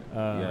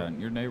 Yeah, and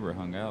your neighbor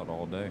hung out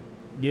all day.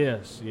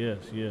 yes.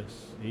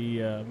 He,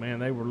 man,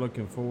 they were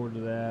looking forward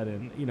to that,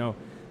 and you know,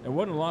 there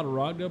wasn't a lot of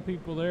Rockdale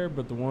people there,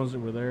 but the ones that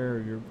were there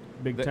are your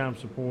big time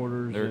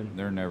supporters.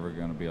 They're never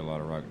going to be a lot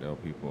of Rockdale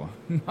people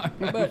in my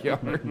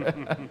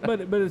backyard.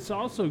 but it's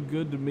also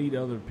good to meet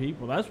other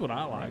people. That's what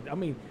I like. I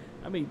mean,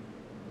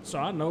 so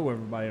I know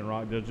everybody in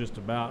Rockdale just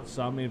about.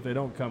 So I mean, if they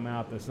don't come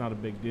out, that's not a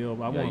big deal.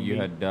 But I Yeah, want you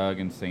to had Doug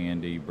and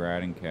Sandy,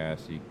 Brad and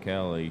Cassie,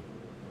 Kelly,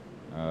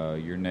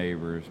 your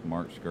neighbors,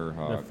 Mark the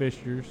Skurhawk,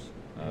 Fishers,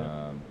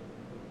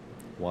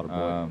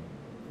 Waterboy.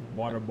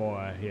 Water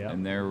Boy. Yeah,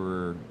 and there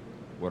were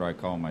what I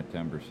call my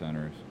 10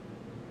 percenters,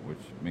 which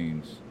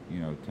means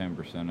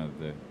 10% of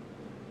the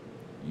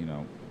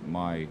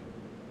my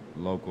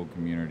local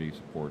community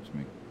supports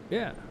me.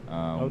 yeah.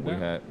 No We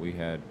doubt.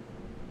 had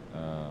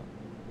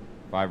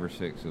 5 or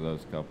 6 of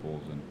those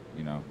couples, and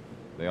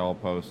they all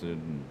posted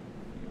and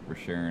were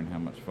sharing how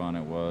much fun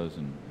it was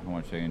and how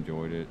much they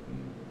enjoyed it,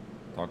 and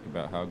talked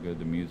about how good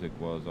the music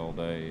was all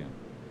day.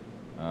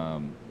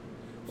 And,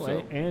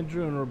 Well,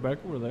 Andrew and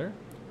Rebecca were there.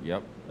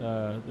 yep,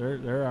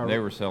 They're our. they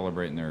were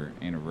celebrating their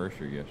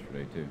anniversary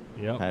yesterday too.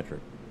 Yep.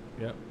 Patrick.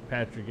 Yep.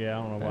 Patrick. Yeah,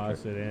 I don't know why I Patrick.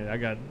 said Andrew. I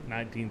got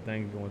 19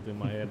 things going through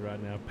my head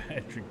right now.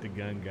 Patrick, the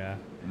gun guy.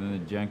 And then the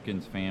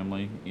Jenkins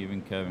family,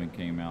 even Kevin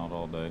came out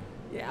all day.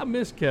 Yeah, I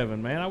miss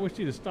Kevin, man. I wish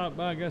he'd have stopped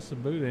by. I got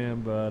some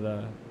boudin, but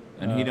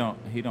And he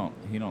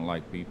don't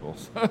like people.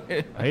 So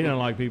he doesn't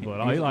like people at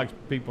all. He likes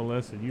people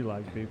less than you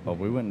like people.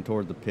 Well, we went and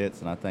toured the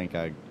pits, and I think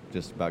I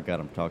just about got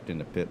him talked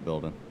into pit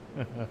building.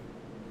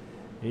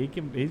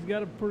 He's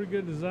got a pretty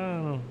good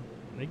design on.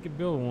 He could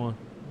build one.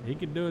 He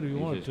could do it if he he's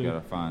wanted just to. got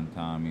to find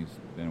time. He's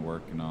been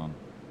working on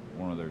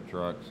one of their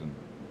trucks, and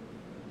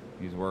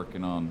he's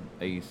working on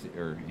AC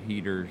or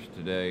heaters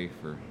today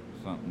for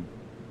something.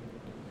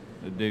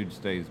 The dude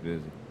stays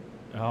busy.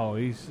 Oh,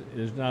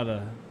 there's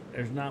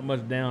not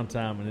much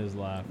downtime in his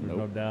life. There's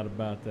no Nope. doubt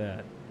about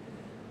that.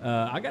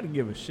 I got to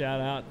give a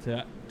shout out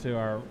to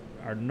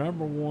our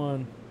number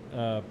one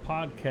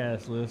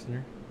podcast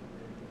listener,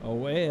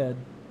 Ed.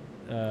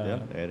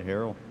 Ed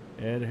Harrell.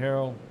 Ed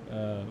Harrell,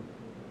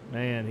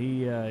 man,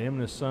 him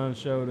and his son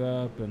showed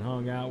up and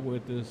hung out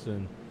with us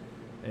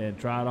and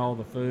tried all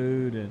the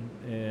food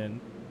and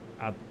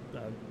I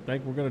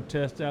think we're going to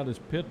test out his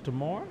pit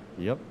tomorrow.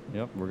 Yep.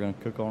 We're gonna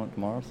cook on it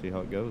tomorrow. See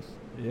how it goes.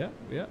 Yep.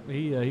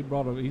 He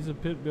brought he's a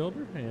pit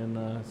builder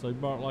and so he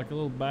brought like a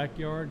little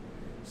backyard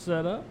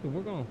set up and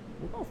we're gonna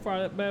fire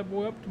that bad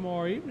boy up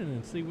tomorrow evening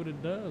and see what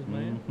it does,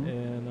 man. Mhm.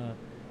 And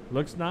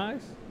looks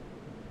nice.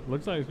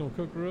 Looks like it's gonna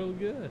cook really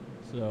good.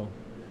 So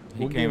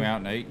He came out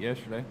and ate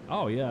yesterday.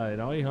 Oh yeah,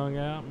 he hung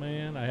out,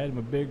 man. I had him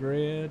a Big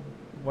Red,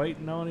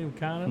 waiting on him,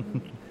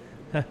 kind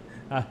of.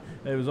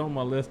 It was on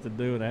my list to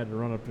do, and I had to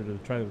run up to the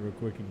trailer real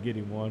quick and get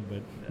him one.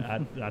 But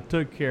I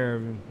took care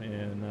of him,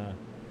 and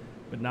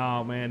but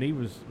no, man,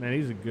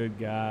 he's a good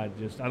guy.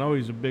 Just I know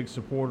he's a big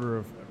supporter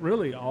of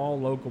really all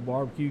local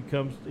barbecue.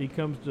 He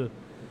comes to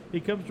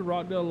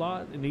Rockdale a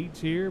lot and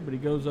eats here, but he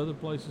goes other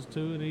places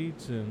too and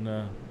eats. And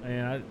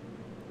I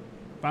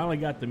finally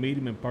got to meet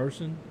him in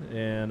person,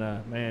 and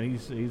man,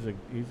 he's a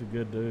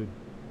good dude.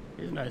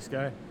 He's a nice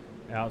guy.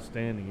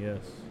 Outstanding,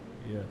 yes.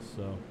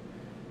 So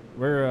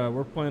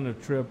we're planning a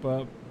trip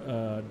up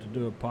to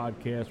do a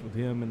podcast with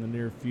him in the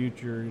near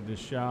future to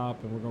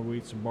shop, and we're gonna go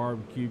eat some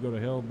barbecue, go to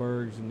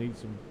Hellberg's and eat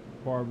some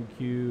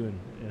barbecue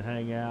and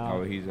hang out.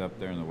 Oh, he's up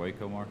there in the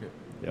Waco market?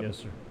 Yep. Yes,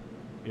 sir.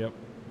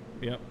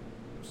 Yep.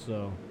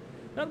 So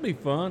that'll be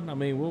fun. I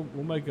mean,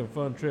 we'll make a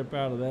fun trip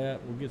out of that.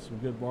 We'll get some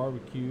good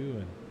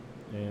barbecue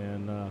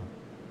and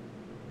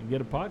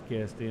get a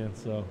podcast in.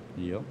 So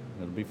Yep,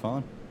 it'll be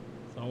fun.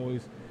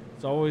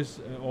 it's always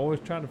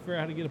trying to figure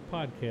out how to get a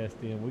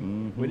podcast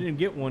in. We didn't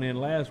get one in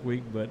last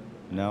week, but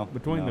No.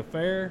 between the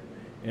fair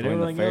and Between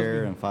everything the fair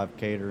else, and 5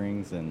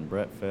 caterings and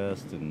Brett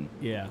Fest and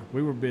yeah,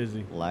 we were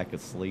busy. lack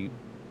of sleep.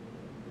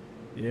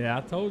 Yeah,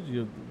 I told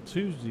you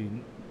Tuesday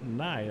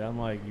night. I'm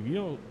like, if you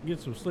don't get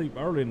some sleep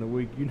early in the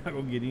week, you're not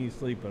gonna get any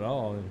sleep at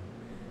all. And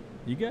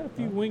you got a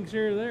few winks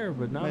here or there,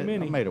 but not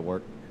many. I made it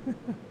work.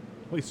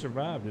 We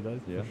survived it,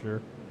 that's Yeah. for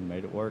sure.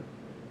 Made it work.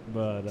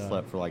 But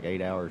Slept for like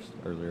 8 hours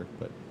earlier,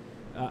 but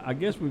I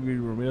guess we'd be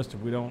remiss if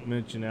we don't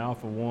mention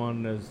Alpha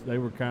One, as they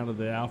were kind of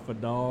the alpha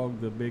dog,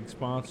 the big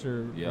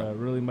sponsor. Yeah.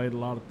 Really made a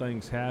lot of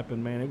things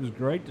happen, man. It was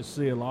great to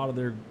see a lot of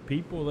their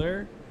people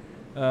there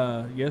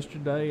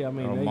yesterday. I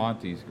mean,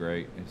 Monty's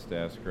great. His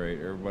staff's great.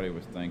 Everybody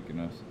was thanking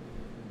us.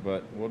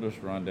 But we'll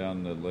just run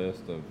down the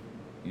list of,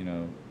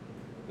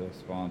 the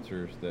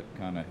sponsors that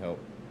kind of help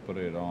put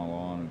it all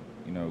on.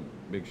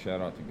 Big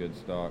shout out to Good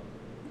Stock.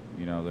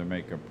 They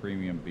make a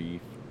premium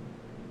beef.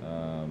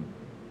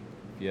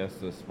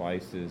 Fiesta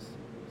Spices,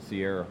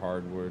 Sierra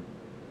Hardwood.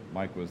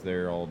 Mike was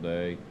there all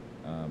day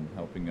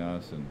helping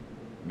us and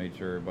made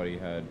sure everybody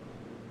had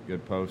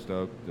good post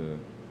oak to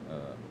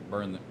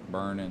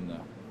burn in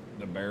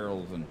the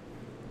barrels and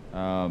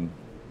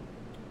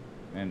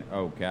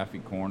Cafe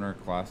Corner,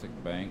 Classic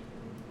Bank,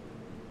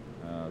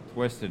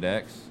 Twisted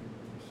X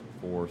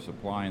for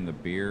supplying the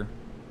beer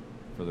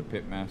for the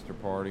Pitmaster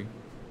party,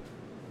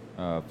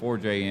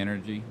 4J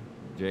Energy,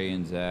 Jay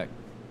and Zach,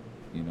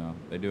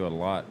 they do a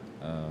lot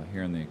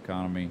here in the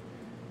economy.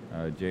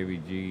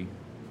 JVG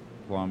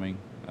Plumbing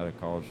out of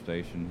College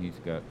Station, he's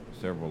got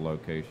several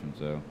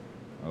locations.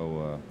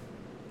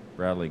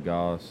 Bradley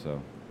Goss,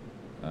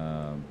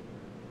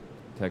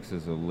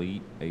 Texas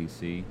Elite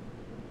AC,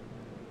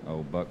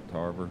 Buck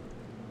Tarver.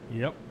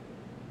 Yep.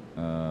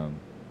 I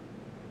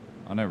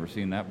never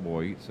seen that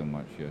boy eat so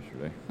much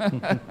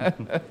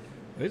yesterday.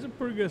 He's a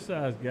pretty good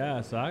sized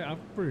guy, so I'm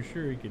pretty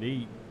sure he could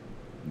eat.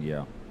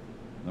 Yeah.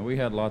 And we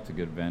had lots of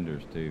good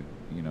vendors too.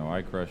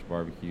 I Crush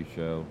Barbecue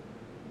Show,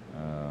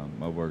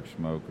 Moberg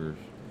Smokers.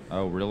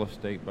 Real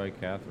Estate by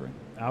Catherine.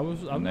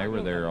 They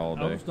were there all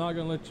day. I was not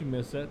going to let you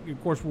miss that.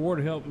 Of course,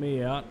 Ward helped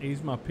me out.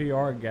 He's my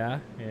PR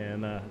guy,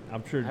 and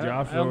I'm sure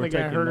Josh. I don't think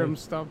I heard him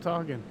stop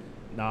talking.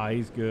 Nah,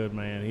 he's good,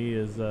 man. He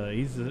is.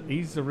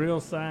 He's a real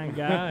sign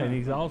guy, and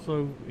he's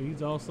also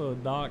a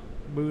Doc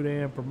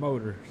Boudin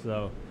promoter.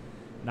 So,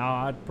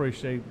 I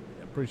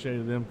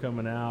appreciated them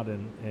coming out,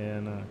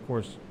 and of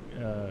course,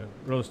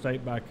 Real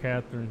Estate by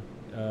Catherine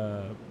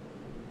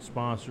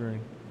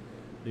sponsoring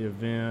the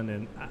event.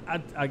 And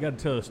I got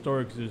to tell the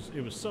story because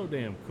it was so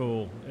damn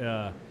cool.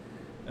 There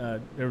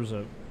was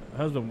a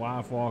husband and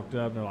wife walked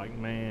up, and they're like,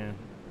 "Man,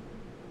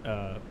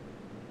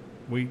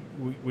 we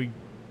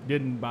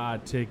didn't buy a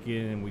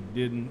ticket,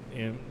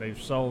 and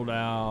they've sold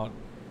out,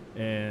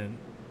 and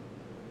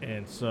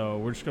so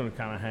we're just going to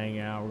kind of hang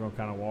out. We're going to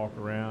kind of walk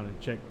around and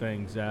check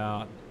things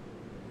out."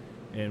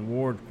 And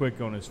Ward, quick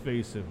on his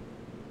feet, said,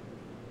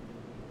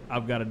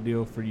 "I've got a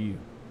deal for you."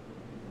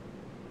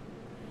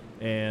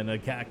 And the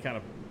guy kind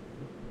of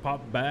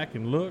popped back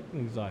and looked,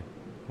 and he's like,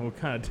 "What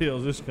kind of deal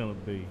is this going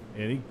to be?"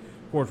 And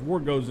of course,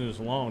 Ward goes in this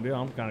long deal.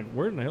 I'm kind of,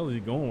 where in the hell is he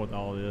going with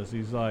all this?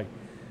 He's like,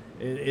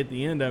 at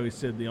the end of it, he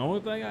said, "The only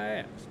thing I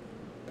ask,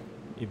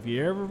 if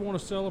you ever want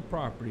to sell a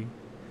property,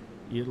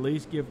 you at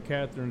least give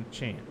Catherine a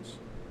chance.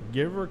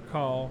 Give her a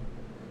call."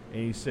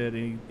 And he said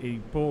he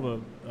pulled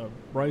a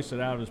bracelet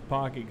out of his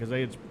pocket because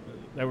they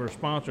were a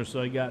sponsor,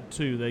 so they got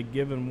 2. They'd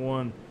given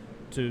one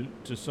to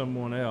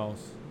someone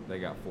else. They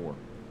got 4.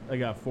 They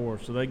got 4,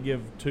 so they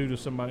give 2 to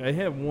somebody. They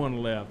had 1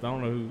 left. I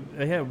don't know who.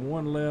 They had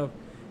 1 left,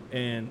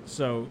 and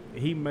so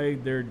he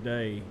made their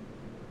day.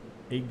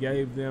 He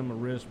gave them a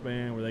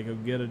wristband where they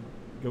could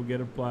go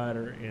get a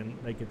platter and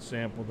they could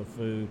sample the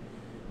food,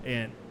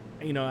 and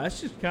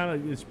that's just kind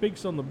of, it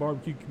speaks on the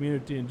barbecue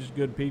community and just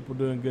good people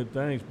doing good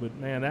things. But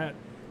man,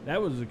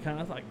 that was the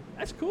kind of, like,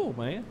 that's cool,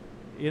 man.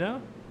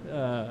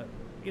 Those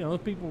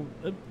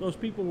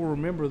people will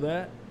remember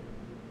that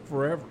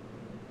forever.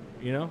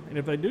 you know. And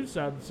if they do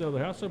decide to sell the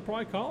house, they'll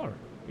probably call her,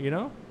 you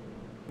know.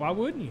 Why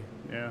wouldn't you?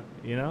 Yeah.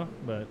 You know,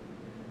 but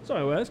so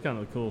anyway, that's kind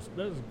of a cool.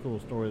 That's a cool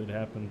story that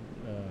happened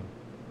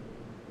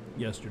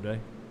yesterday.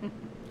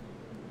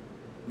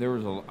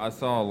 I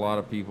saw a lot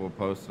of people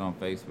posted on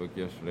Facebook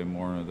yesterday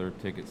morning. Their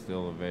ticket's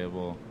still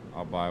available.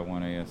 I'll buy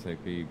one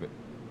ASAP, but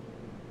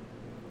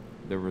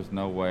there was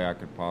no way I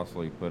could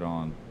possibly put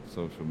on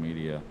social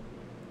media,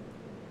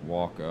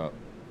 walk up,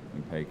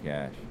 and pay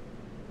cash.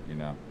 You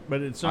know.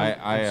 But at some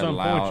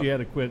point, you had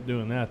to quit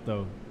doing that,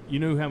 though. You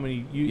knew how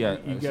many you as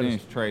got soon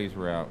as trays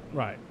were out.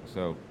 right.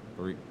 So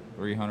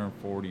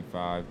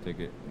 345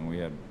 ticket, and we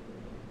had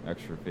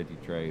extra 50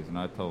 trays. And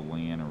I told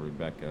Leanne and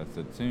Rebecca, I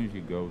said, as soon as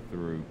you go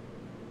through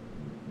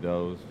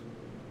those,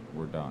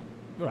 we're done.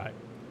 Right.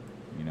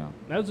 You know.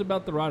 That was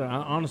about the right.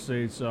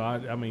 Honestly, so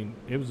I mean,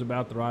 it was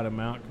about the right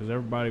amount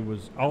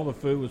because all the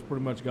food was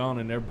pretty much gone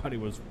and everybody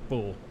was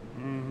full,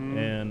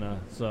 and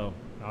so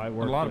I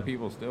worked. A lot of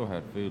people still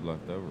had food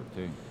left over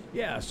too.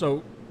 Yeah.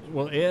 So,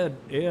 well, Ed,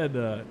 he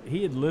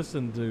had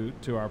listened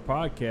to our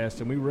podcast,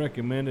 and we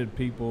recommended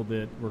people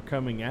that were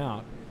coming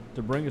out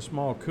to bring a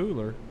small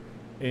cooler,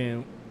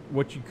 and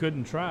what you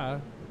couldn't try,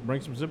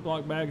 bring some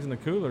Ziploc bags in the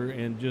cooler,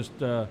 and just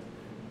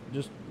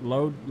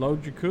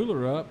load your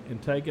cooler up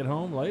and take it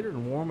home later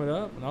and warm it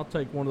up. And I'll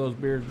take one of those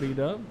beers beat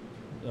up,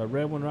 a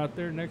red one right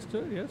there next to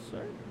it. Yes,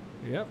 sir.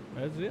 Yep,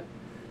 that's it.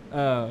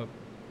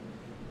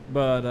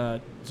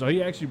 So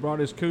he actually brought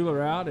his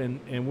cooler out,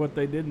 and what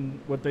they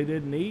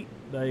didn't eat,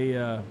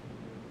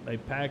 they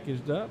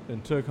packaged up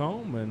and took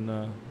home, and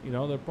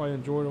they'll probably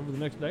enjoy it over the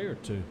next day or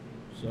two.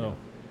 So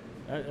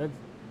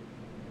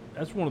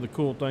that's one of the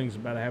cool things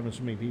about having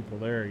so many people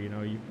there. You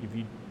know, if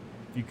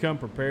you come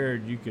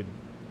prepared, you could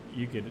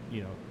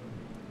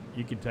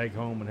take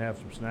home and have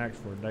some snacks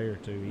for a day or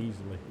two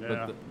easily.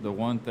 Yeah. But the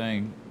one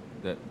thing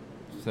that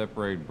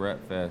separated Brett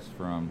Fest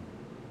from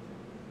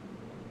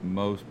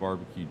most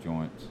barbecue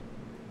joints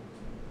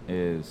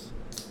is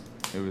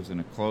it was in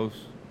a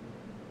close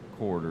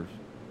quarters,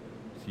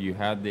 so you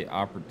had the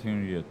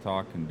opportunity to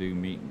talk and do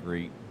meet and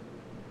greet.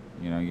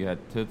 You know, you had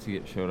Tootsie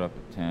that showed up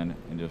at 10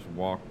 and just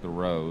walked the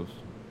rows,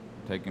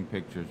 taking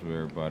pictures with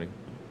everybody.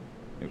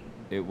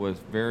 It was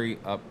very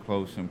up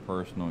close and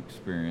personal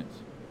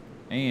experience,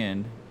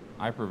 and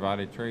I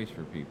provided trays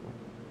for people.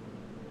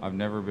 I've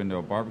never been to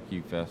a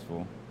barbecue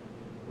festival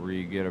where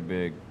you get a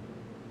big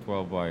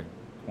 12 by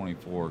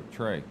 24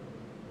 tray.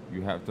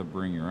 You have to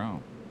bring your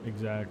own.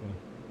 Exactly.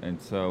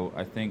 And so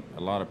I think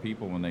a lot of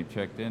people, when they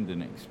checked in,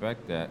 didn't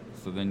expect that.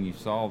 So then you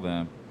saw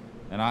them,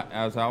 and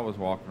as I was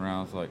walking around,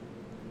 I was like,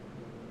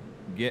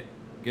 get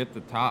the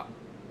top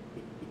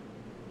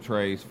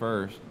trays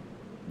first,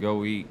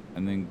 go eat,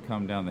 and then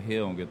come down the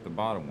hill and get the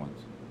bottom ones.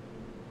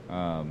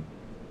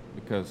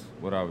 Because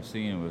what I was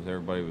seeing was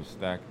everybody was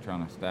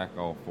trying to stack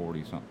all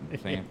 40-something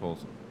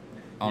samples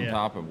on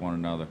top of one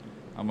another.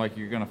 I'm like,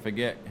 you're going to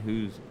forget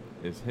who's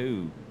is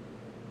who.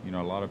 You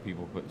know, a lot of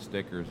people put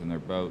stickers in their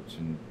boats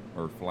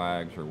or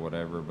flags or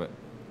whatever, but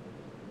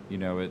you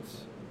know,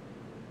 it's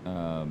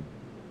a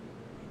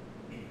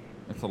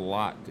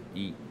lot to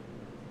eat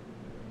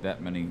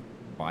that many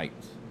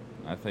bites.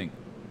 I think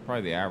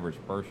probably the average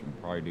person can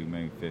probably do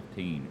maybe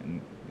 15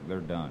 and they're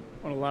done.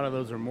 Well, a lot of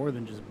those are more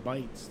than just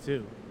bites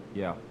too.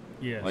 Yeah.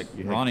 Yes. Like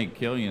Ronnie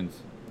Killians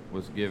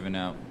was giving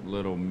out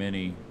little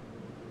mini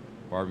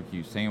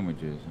barbecue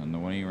sandwiches,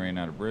 and when he ran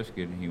out of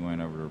brisket, he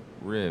went over to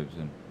ribs.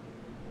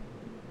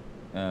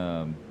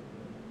 And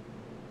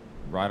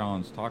Right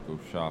On's Taco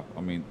Shop,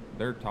 I mean,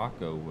 their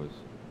taco was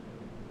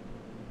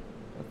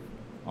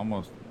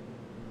almost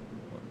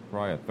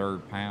probably a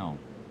third pound.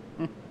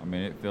 I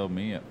mean, it filled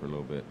me up for a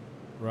little bit.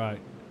 Right.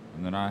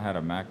 And then I had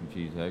a mac and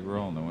cheese egg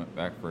roll, and then went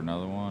back for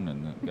another one,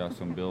 and then got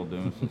some Bill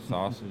doing some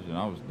sausage, and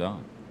I was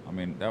done. I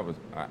mean,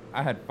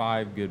 I had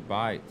 5 good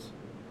bites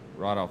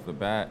right off the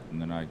bat,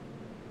 and then I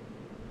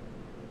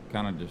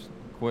kind of just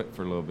quit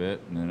for a little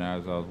bit. And then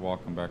as I was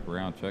walking back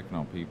around checking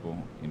on people,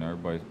 you know,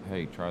 everybody's,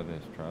 hey, try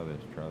this, try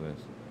this, try this.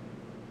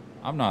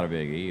 I'm not a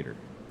big eater.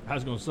 I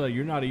was going to say,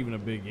 you're not even a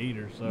big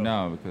eater, so.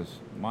 No, because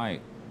my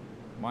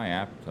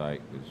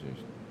appetite is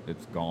just,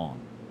 it's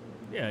gone.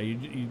 Yeah,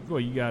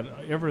 you got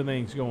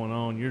everything's going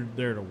on. You're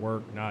there to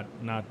work,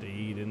 not to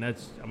eat, and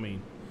that's, I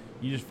mean,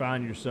 you just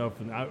find yourself,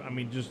 and I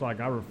mean, just like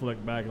I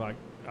reflect back, like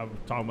I was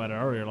talking about it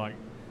earlier, like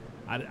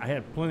I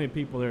had plenty of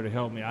people there to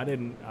help me.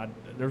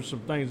 There's some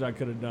things I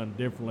could have done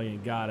differently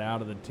and got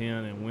out of the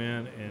tent and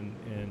went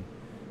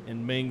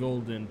and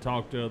mingled and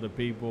talked to other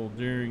people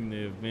during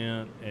the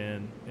event,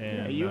 and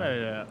yeah, you had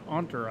an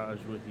entourage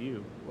with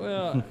you.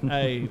 Well,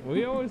 hey,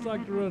 we always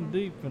like to run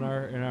deep in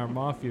our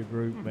mafia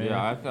group, man.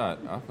 Yeah, I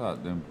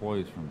thought the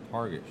employees from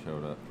Target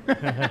showed up.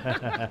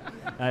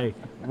 Hey,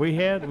 we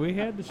had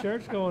the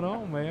shirts going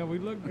on, man. We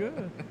look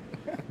good.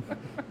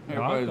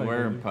 Everybody's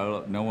wearing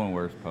polo. No one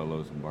wears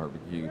polos in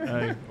barbecue.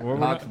 Hey,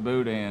 Hawks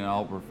Boudin,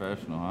 all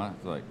professional. Huh?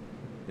 It's like,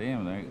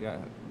 damn, they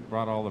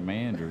brought all the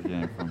managers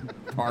in from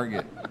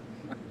Target.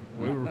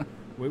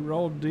 We're we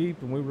roll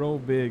deep and we roll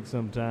big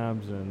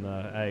sometimes, and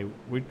hey,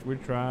 we're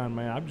trying,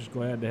 man. I'm just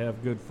glad to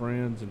have good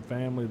friends and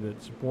family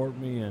that support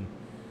me, and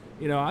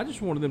you know, I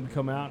just wanted them to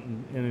come out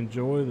and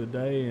enjoy the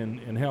day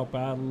and help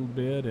out a little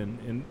bit,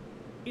 and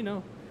you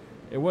know,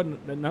 it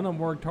wasn't none of them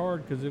worked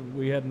hard because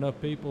we had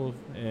enough people,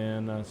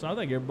 and so I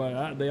think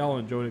everybody they all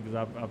enjoyed it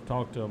because I've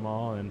talked to them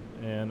all and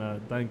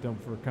thanked them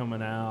for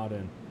coming out,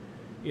 and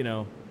you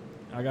know,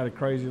 I got a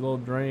crazy little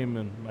dream,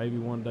 and maybe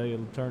one day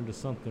it'll turn to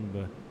something,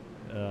 but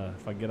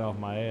if I get off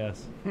my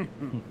ass.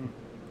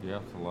 Yeah,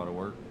 it's a lot of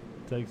work.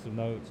 Take some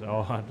notes.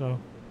 Oh,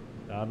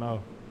 I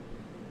know.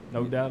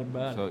 No doubt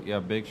about it. So yeah,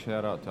 big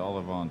shout out to all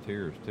the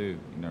volunteers too.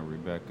 You know,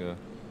 Rebecca,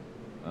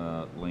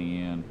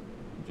 Leanne,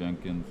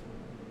 Jenkins,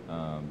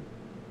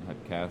 had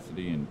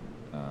Cassidy and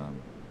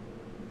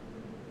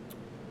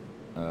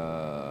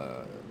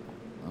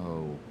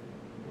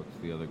what's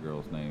the other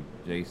girl's name?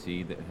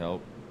 JC that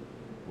helped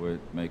with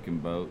making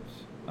boats.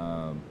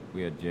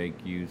 We had Jake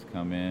Hughes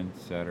come in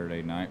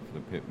Saturday night for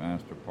the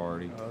Pitmaster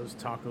party. Those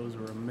tacos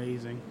were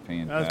amazing.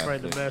 Fantastic. That was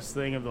probably the best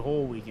thing of the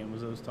whole weekend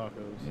was those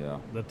tacos. Yeah.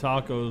 The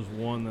tacos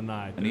won the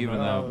night. And even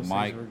Oh, though those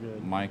Mike things were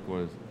good.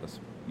 was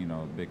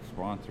a big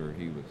sponsor,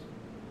 he was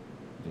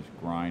just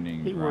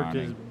grinding. He worked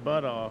his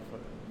butt off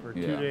for 2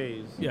 Yeah.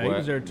 days. Yeah, he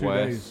was there 2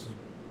 Wes, days.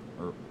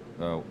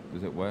 Or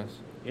is it Wes?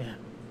 Yeah.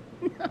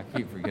 I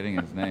keep forgetting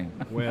his name.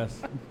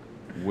 Wes.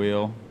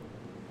 Will.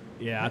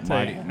 Yeah, I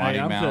tell you, Mighty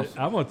I'm Mouse.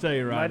 gonna tell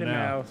you right Mighty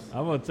now. Mouse.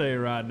 I'm gonna tell you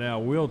right now.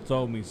 Will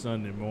told me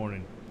Sunday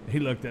morning. He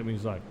looked at me.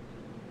 He's like,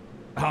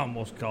 "I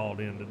almost called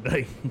in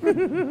today."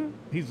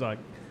 He's like,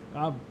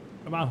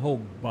 "My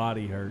whole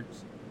body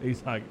hurts."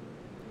 He's like,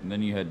 And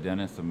then you had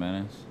Dennis the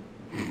Menace.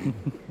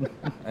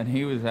 And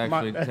he was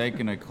actually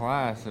taking a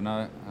class, and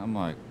I'm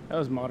like, That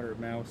was moderate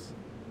mouse.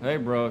 hey,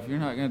 bro, if you're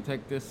not going to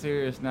take this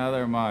serious,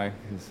 neither am I.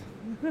 'Cause,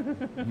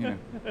 you know,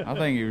 I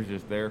think he was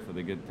just there for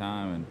the good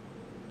time. And,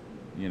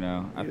 you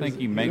know, I think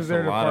he makes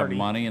there a to lot party. of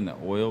money in the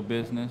oil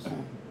business.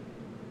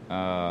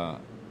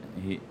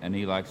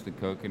 He likes to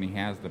cook, and he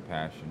has the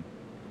passion.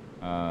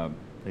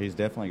 He's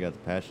definitely got the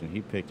passion.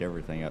 He picked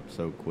everything up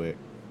so quick.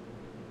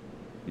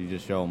 You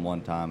just show him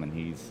one time, and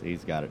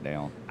he's got it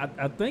down.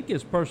 I think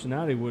his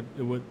personality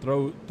would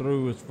throw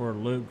us for a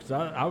loop. Cause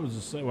I was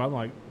just saying, I'm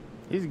like,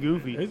 He's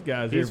goofy. this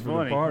guy's He's here for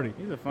funny. the party.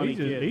 He's a funny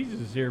kid. He's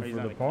just here Well, he's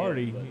for not the a kid,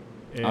 party.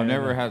 but- I've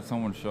never And, had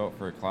someone show up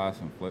for a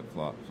class in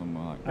flip-flops. I'm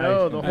like,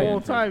 No, the hey,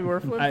 whole time we were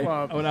flip Hey,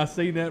 flops. when I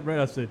seen that, Brett,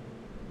 I said,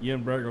 "You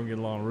and Brett gonna get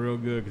along real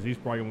good because he's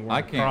probably gonna wear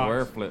I can't Crocs."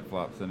 wear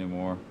flip-flops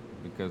anymore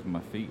because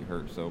my feet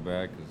hurt so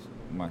bad because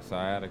my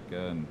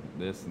sciatica and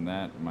this and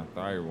that. My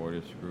thyroid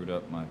has screwed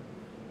up my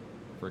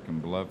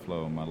freaking blood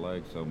flow in my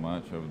legs so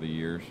much over the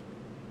years.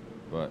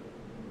 But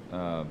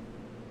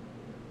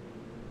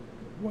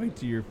Wait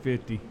till you're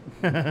 50.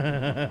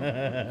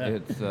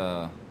 it's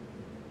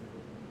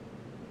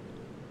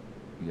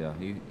yeah,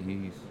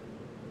 he's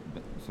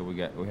so we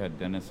had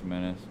Dennis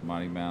Menace,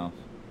 Mighty Mouse,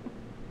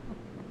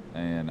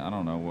 and I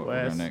don't know what we're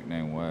Wes. gonna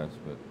nickname Wes,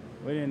 but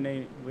We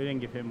didn't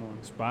give him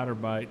one. Spider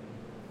bite.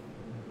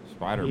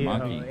 Spider Yeah,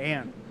 Monkey.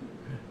 ant.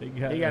 He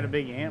He got a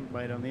big ant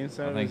bite on the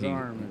inside I of think his he-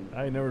 arm. And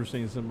I ain't never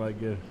seen somebody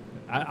get.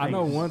 I thing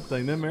know one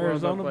thing. Them swelled up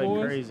Arizona like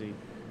boys, crazy.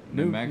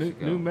 New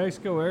Mexico. New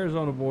Mexico,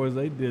 Arizona boys,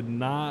 they did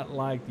not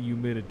like the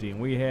humidity, and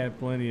we had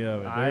plenty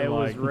of it. I They're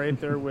was like, right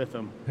there with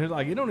him. They're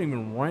like, it don't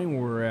even rain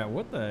where we're at.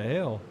 What the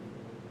hell?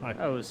 Like,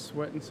 I was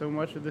sweating so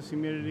much with this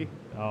humidity.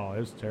 oh, it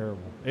was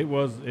terrible. It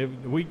was. If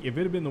it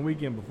had been the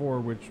weekend before,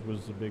 which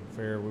was a big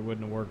fair, we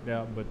wouldn't have worked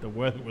out. But the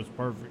weather was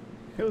perfect.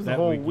 It was the That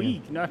whole weekend.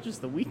 week, not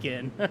just the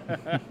weekend.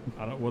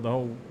 I don't. Well, the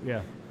whole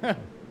yeah,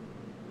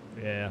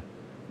 yeah.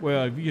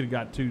 Well, if you could have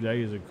got 2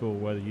 days of cool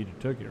weather, you'd have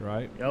took it,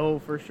 right? Oh,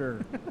 for sure.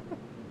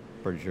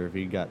 Pretty sure if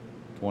he got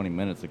 20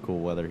 minutes of cool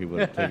weather, he would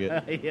have took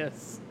it.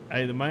 Yes.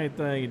 Hey, the main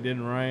thing, it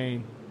didn't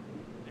rain,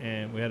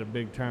 and we had a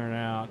big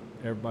turnout.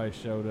 Everybody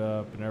showed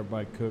up, and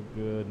everybody cooked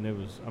good, and it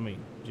was. I mean,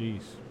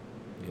 geez,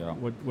 Yeah.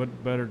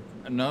 what better?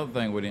 Another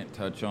thing we didn't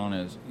touch on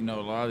is, you know,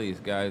 a lot of these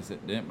guys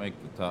that didn't make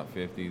the top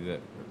 50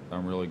 that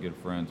I'm really good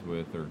friends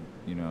with, or,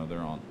 you know, they're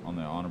on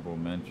the honorable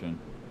mention,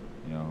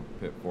 you know,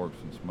 Pit Forks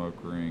and Smoke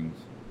Rings.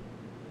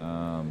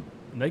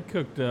 They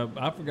cooked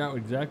up. I forgot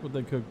exactly what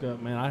they cooked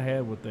up. Man, I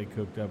had what they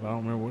cooked up. I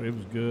don't remember what it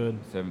was good.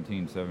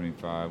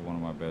 1775, one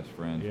of my best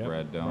friends, Yep,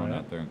 Brad Doan, Brad.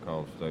 out there in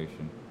College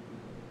Station.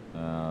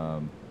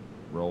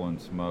 Rolling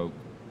Smoke,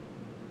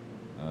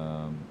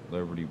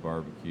 Liberty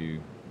Barbecue,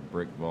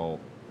 Brick Vault,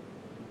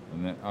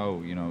 and then,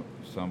 you know,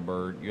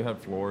 Sunbird. You had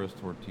Flores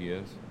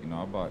Tortillas. You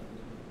know, I bought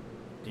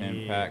 10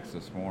 Yeah. packs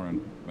this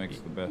morning. Makes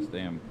the best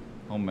damn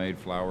homemade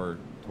flour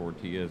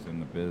tortillas in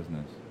the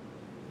business.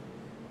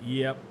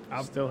 Yep,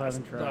 Still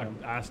haven't tried 'em.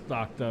 I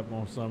stocked up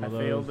on some I of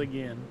those. failed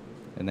again.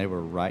 And they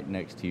were right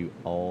next to you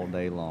all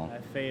day long. I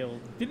failed.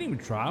 Didn't even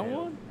try Failed.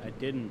 one, I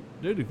didn't.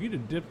 dude. If you'd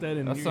have dipped that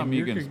in, That's your, something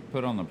you your can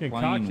put on the plane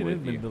concoction, with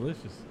it'd been you.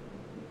 delicious.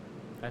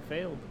 I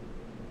failed.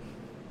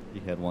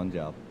 You had one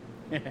job.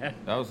 That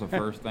was the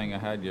first thing I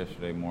had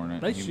yesterday morning.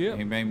 They he, ship.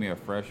 he made me a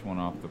fresh one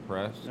off the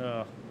press.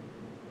 Ugh.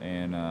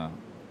 And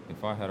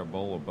If I had a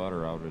bowl of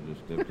butter, I would have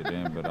just dipped it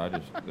in. But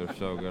they're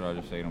so good. I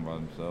just ate them by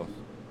themselves.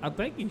 I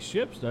think he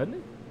ships, doesn't he?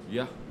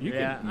 Yeah. You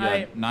Yeah. can.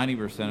 Yeah.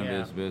 90% Yeah.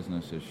 of his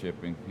business is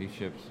shipping. He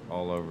ships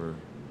all over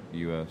the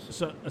U.S.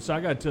 So I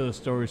got to tell the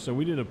story. So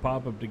we did a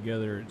pop up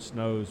together at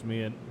Snow's.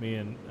 Me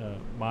and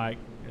Mike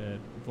at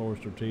Flores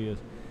Tortillas,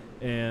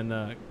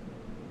 and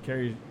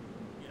Kerry.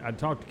 I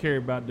talked to Kerry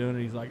about doing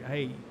it. He's like,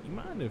 "Hey, you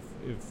mind if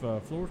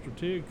Flores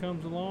Tortilla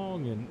comes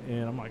along?"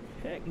 And I'm like,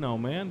 "Heck no,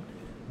 man!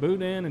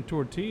 Boudin and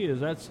tortillas.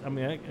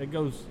 That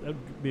goes.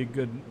 That'd be a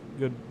good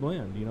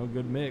blend.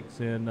 Good mix."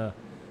 And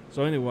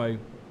so anyway,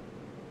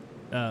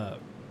 they're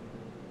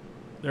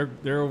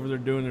over there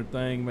doing their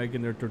thing,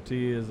 making their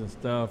tortillas and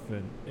stuff,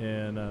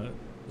 and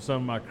some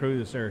of my crew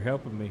that's there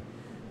helping me,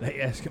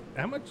 they ask him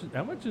how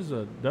much is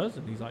a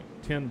dozen. He's like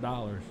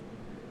 $10,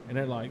 and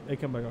they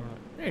come back on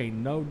like, there ain't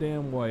no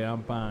damn way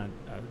I'm buying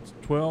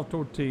 12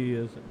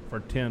 tortillas for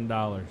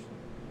 $10.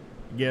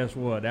 Guess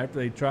what? After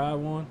they tried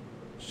one,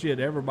 shit,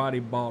 everybody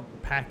bought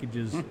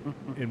packages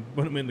and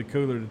put them in the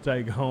cooler to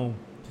take home.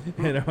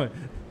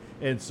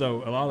 And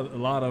so a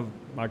lot of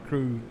my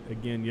crew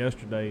again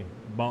yesterday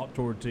bought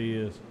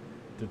tortillas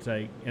to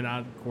take, and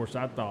I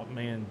thought,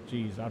 man,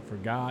 geez, I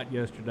forgot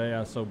yesterday.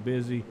 I was so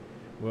busy.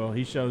 Well,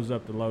 he shows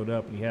up to load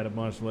up, and he had a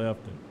bunch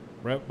left. And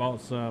Brett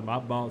bought some. I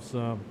bought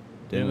some.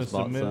 Dennis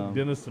bought some.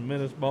 Dennis the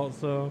Menace bought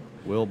some.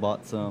 Will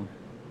bought some.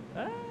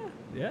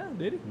 Yeah,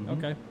 did he? Mhm.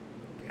 Okay.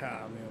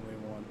 God, I'm the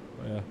only one.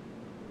 Well,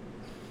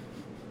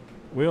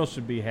 Will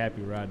should be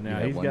happy right now.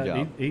 You had one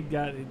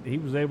job. He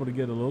was able to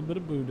get a little bit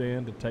of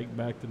boudin to take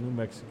back to New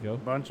Mexico.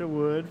 Bunch of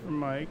wood from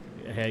Mike.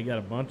 Yeah, he got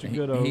a bunch of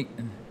good oak.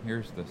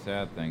 Here's the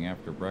sad thing.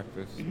 After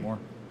breakfast,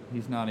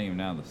 he's not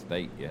even out of the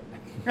state yet.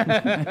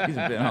 He's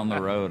been on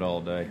the road all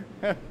day.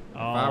 If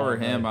I were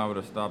him, I would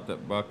have stopped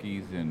at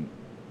Buc-ee's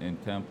in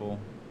Temple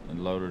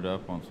and loaded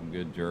up on some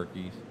good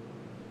jerkies.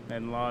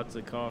 And lots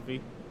of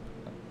coffee.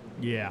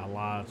 Yeah,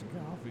 lots of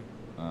coffee.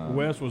 Um,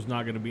 Wes was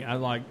not going to be.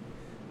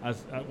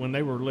 When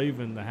they were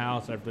leaving the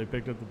house after they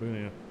picked up the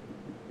boudin,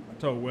 I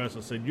told Wes, I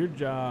said, your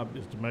job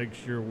is to make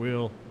sure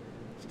Will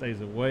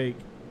stays awake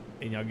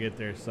and y'all get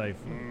there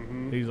safely.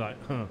 Mm-hmm. He's like,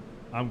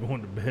 I'm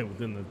going to bed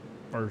within the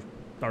first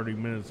 30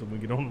 minutes when we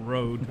get on the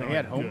road. They I'm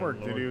had like, homework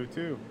 "Good to Lord." do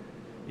too.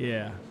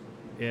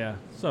 Yeah.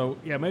 So,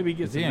 yeah, maybe he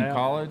gets is he a in nap.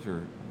 college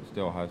or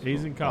still high school?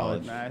 He's in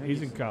college. Nah, I think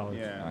He's in college.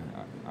 Yeah.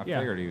 I Yeah.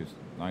 figured he was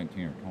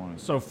 19 or 20.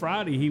 So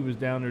Friday he was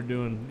down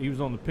there he was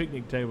on the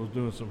picnic tables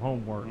doing some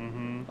homework.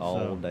 Mm-hmm. All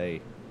So-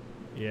 day.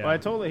 Yeah. Well, I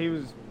told him he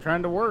was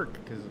trying to work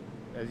because,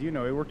 as you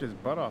know, he worked his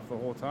butt off the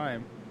whole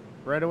time.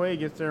 Right away, he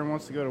gets there and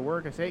wants to go to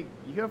work. I say, hey,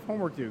 you have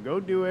homework to do.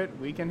 Go do it.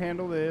 We can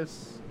handle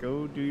this.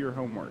 Go do your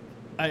homework.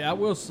 I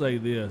will say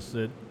this,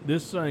 that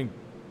this thing,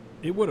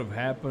 it would have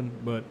happened,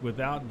 but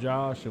without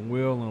Josh and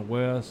Will and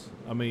Wes,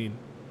 I mean,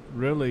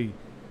 really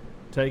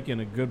taking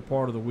a good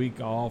part of the week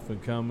off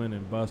and coming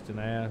and busting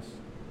ass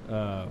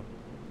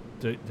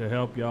to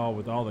help y'all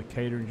with all the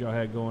catering y'all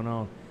had going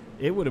on,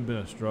 it would have been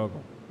a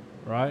struggle,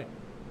 right?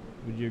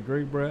 Would you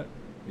agree, Brett?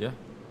 Yeah,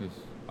 because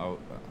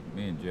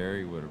me and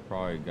Jerry would have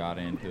probably got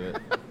into it,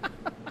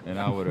 and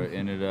I would have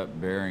ended up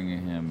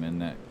burying him in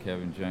that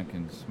Kevin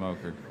Jenkins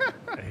smoker.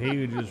 He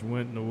would just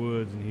went in the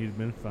woods and he'd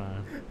been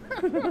fine.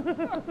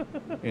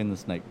 In the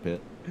snake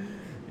pit.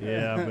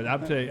 Yeah, but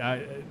I'm telling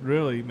you,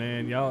 really,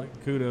 man, y'all,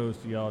 kudos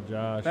to y'all,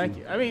 Josh. Thank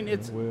you. I mean,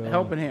 it's Will.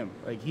 helping him.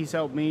 Like, he's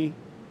helped me.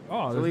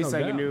 Oh, So the there's least no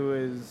I can doubt. do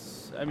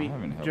is, I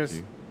haven't helped just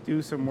you.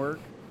 do some work.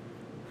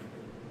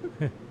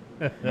 I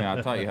mean,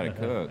 I taught you how to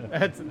cook.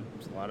 That's a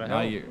lot of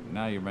Now help.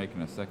 now you're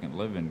making a second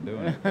living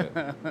doing it.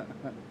 But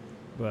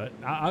But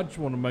I just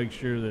want to make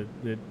sure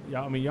that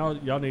y'all, I mean,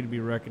 y'all need to be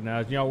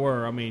recognized. Y'all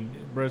were. I mean,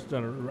 Brett's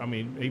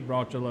done. He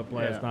brought y'all up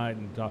last Yeah. night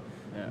and talked.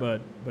 Yeah.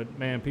 But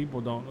man,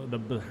 people don't the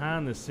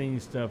behind the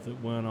scenes stuff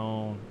that went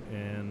on,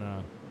 and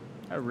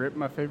I ripped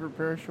my favorite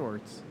pair of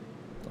shorts.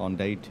 On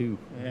day 2.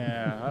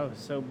 Yeah, I was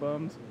so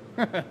bummed.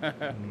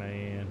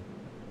 man,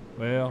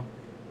 well,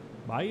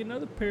 buy you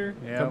another pair.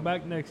 Yep. Come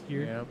back next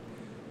year. Yep.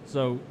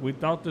 So we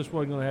thought this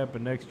wasn't going to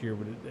happen next year,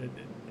 but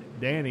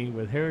Danny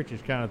with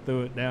Heritage kind of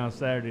threw it down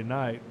Saturday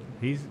night.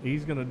 He's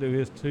going to do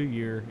his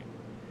 2-year,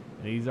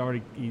 and he's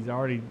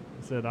already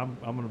said, I'm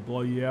going to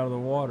blow you out of the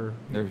water.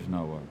 there's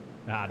no way.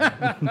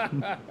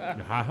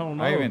 I don't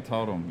know. I even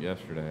told him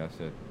yesterday. I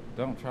said,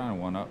 "Don't try and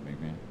one up me,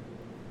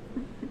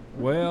 man."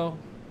 Well,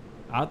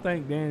 I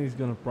think Danny's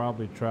going to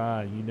probably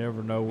try. You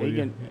never know what He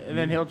can, and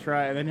then he'll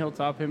try, and then he'll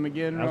top him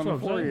again That's on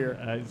what the I'm saying.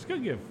 4-year. It's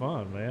going to get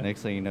fun, man.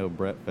 Next thing you know,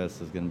 Brett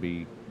Fest is going to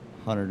be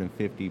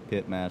 150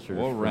 pit masters.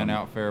 We'll rent from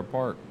out Fair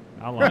Park.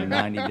 I like it.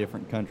 90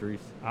 different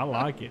countries. I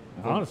like it.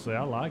 Honestly,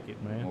 I like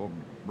it, man. We'll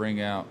bring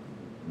out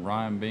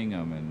Ryan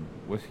Bingham and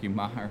Whiskey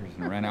Myers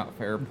and rent out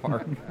Fair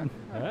Park.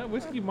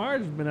 Whiskey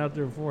Myers has been out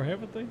there before,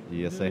 haven't they?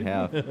 Yes, they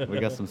have. We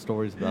got some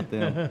stories about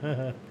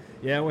them.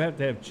 Yeah, we'll have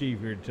to have Chief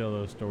here to tell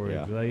those stories.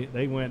 Yeah.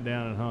 They went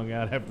down and hung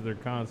out after their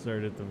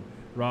concert at the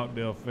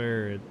Rockdale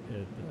Fair at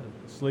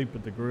Sleep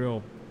at the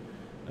Grill.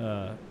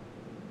 Got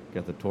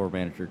the tour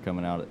manager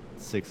coming out at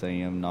 6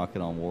 a.m.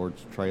 knocking on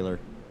Ward's trailer.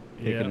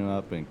 picking Yeah. him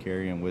up and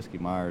carrying Whiskey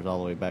Myers all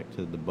the way back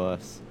to the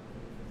bus.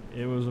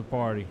 It was a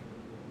party.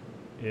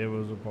 It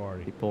was a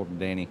party. He pulled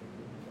Danny.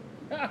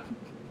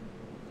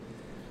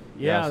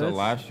 Yeah, so that's-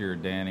 last year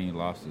Danny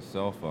lost his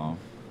cell phone,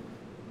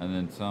 and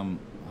then some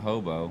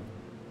hobo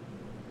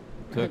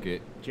took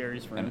it,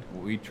 Jerry's friend.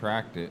 and we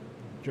tracked it,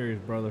 Jerry's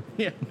brother.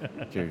 Yeah.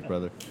 Jerry's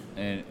brother.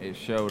 and it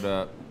showed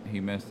up. He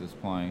missed his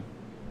plane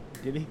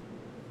Did he?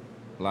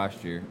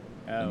 last year,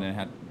 Oh. and then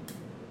had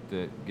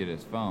to get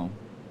his phone.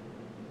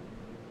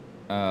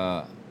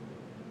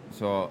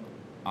 So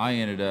I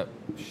ended up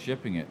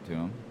shipping it to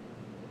him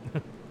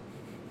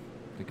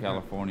to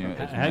California.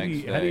 It's How do next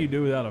you day. how do you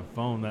do without a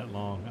phone that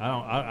long?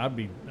 I'd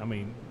be. I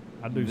mean,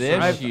 I'd do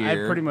This I've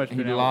year, pretty much he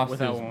been out lost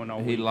without his, one all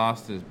he week.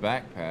 lost his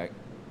backpack,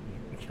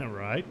 something.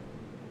 Right.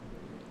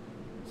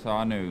 so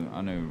I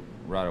knew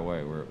right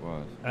away where it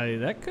was. Hey,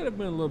 that could have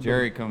been a little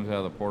Jerry comes out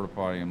of the porta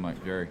potty. I'm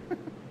like, Jerry,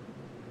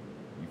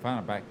 you find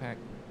a backpack?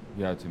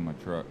 Yeah, it's in my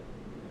truck.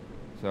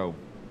 So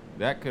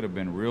that could have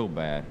been real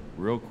bad,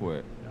 real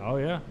quick. bit. Oh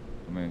yeah.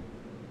 I mean,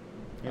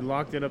 He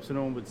locked it up so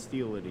no one would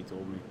steal it, he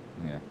told me.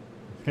 yeah.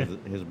 'Cause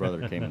his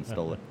brother came and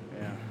stole it,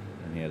 Yeah.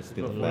 and he had to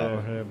steal it Lord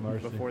back. have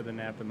mercy. Before the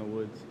nap in the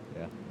woods.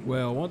 Yeah.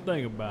 Well, one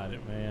thing about it,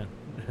 man,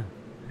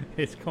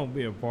 it's gonna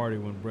be a party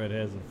when Brett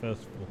has a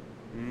festival,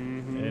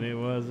 Mm-hmm. and it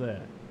was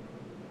that,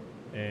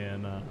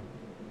 and there's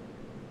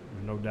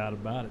no doubt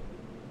about it.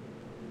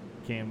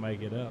 Can't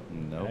make it up.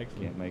 Nope,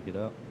 actually. can't make it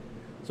up.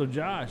 So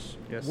Josh,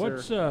 Yes,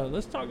 what's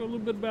let's talk a little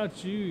bit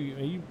about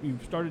you.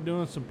 You've started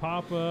doing some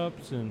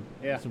pop-ups and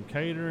Yeah. some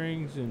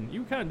caterings, and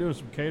you were kind of doing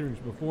some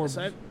caterings before.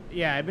 So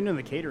I've been doing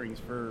the caterings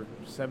for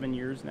 7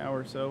 years now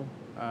or so.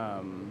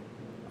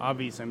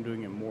 Obviously, I'm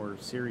doing it more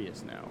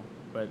serious now,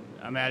 but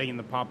I'm adding in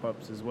the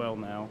pop-ups as well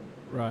now.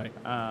 Right.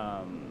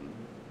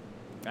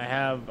 I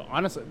have,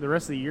 honestly, the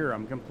rest of the year,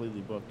 I'm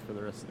completely booked for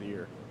the rest of the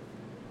year.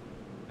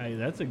 Hey,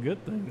 that's a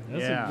good thing.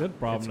 That's Yeah, a good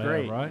problem it's to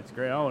great. have, right? It's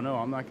great. Oh, no,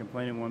 I'm not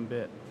complaining one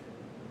bit.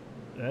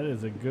 That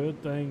is a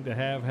good thing to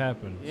have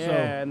happen.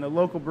 Yeah, and the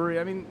local brewery,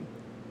 I mean,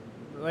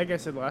 like I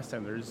said last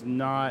time, there's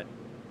not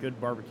good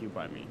barbecue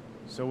by me.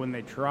 So when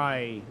they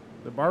try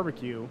the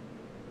barbecue,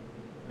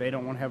 they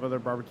don't want to have other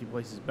barbecue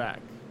places back.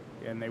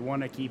 And they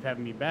want to keep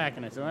having me back.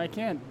 And I said, I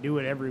can't do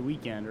it every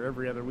weekend or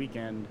every other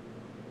weekend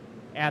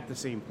at the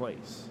same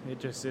place. It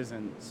just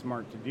isn't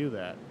smart to do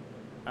that.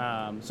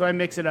 So I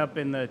mix it up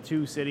in the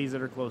 2 cities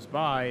that are close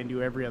by and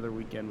do every other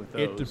weekend with So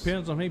those. it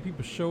depends on how many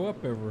people show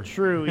up every.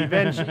 True.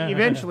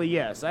 Eventually,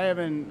 yes. I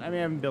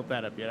haven't built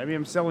that up yet. I mean,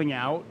 I'm selling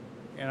out,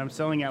 and I'm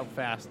selling out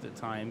fast at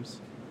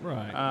times.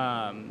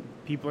 Right.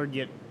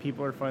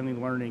 People are finally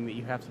learning that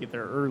you have to get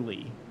there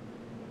early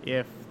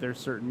if there's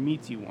certain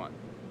meats you want.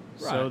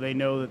 So Right. they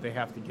know that they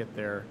have to get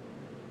there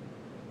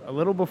a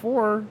little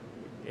before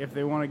if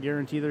they want to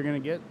guarantee they're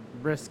going to get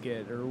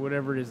brisket or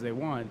whatever it is they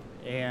want.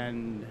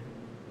 And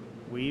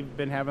we've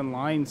been having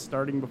lines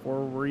starting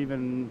before we're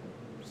even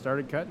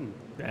started cutting.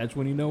 That's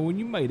when you know when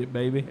you made it,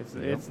 baby.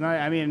 It's not.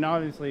 I mean,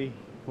 obviously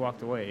he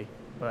walked away,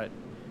 but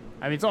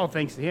I mean, it's all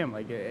thanks to him.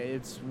 Like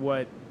it's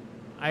what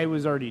I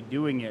was already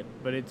doing it,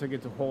 but it took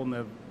it to a whole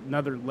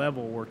another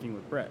level working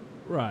with Brett.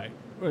 Right.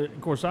 Well,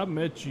 of course, I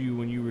met you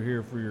when you were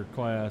here for your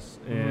class,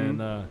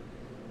 and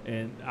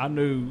I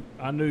knew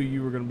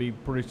you were going to be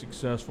pretty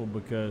successful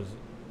because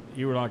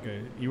you were like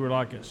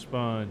a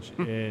sponge,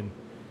 and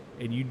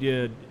you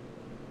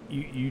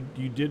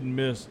didn't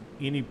miss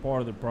any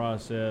part of the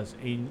process,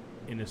 and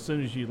as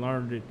soon as you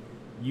learned it,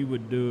 you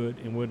would do it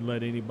and wouldn't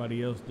let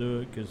anybody else do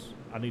it because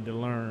I need to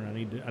learn.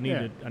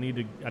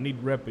 I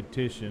need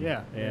repetition.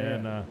 Yeah.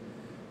 And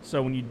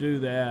so when you do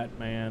that,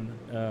 man,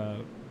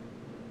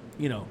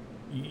 you know,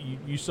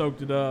 you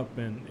soaked it up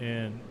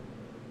and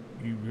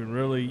you can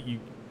really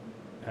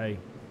hey,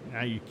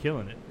 now you're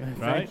killing it. Right?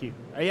 Thank you.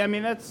 I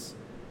mean, that's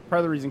part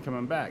of the reason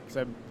coming back because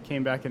I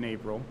came back in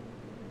April.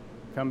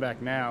 Come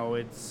back now.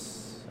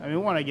 I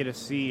mean, one, I get to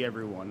see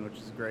everyone, which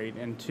is great,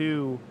 and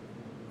 2,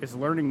 it's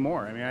learning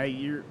more. I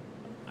mean,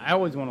 I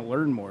always want to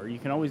learn more. You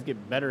can always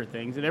get better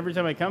things, and every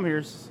time I come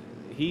here,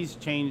 he's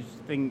changed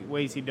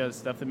ways he does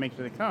stuff that makes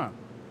me think,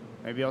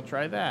 maybe I'll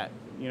try that.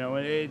 You know,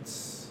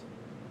 it's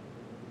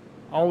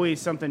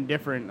always something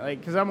different. Like,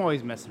 because I'm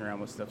always messing around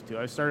with stuff too.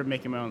 I started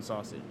making my own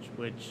sausage,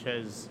 which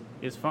is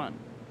fun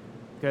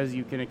because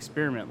you can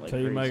experiment like So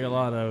you make crazy. a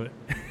lot of it.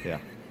 Yeah.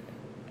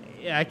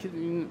 Yeah, I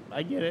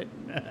get it.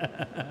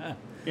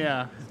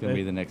 Yeah. It's going to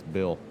be the next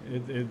bill.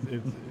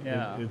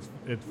 Yeah.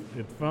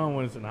 It's fun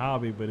when it's a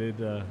hobby, but it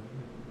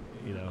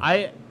you know.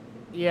 I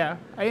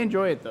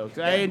enjoy it though, 'cause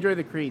I enjoy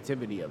the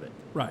creativity of it.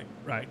 Right.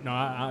 No,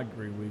 I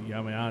agree with you.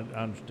 I mean, I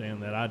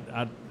understand that.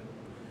 I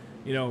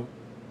you know,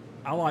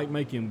 I like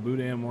making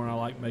boudin more than I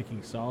like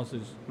making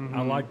sausage.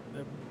 I like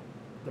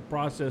the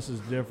process is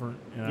different,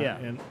 and Yeah.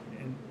 and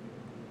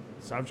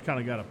so I've just kind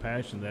of got a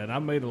passion for that. And I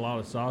made a lot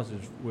of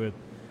sausage with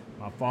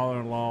my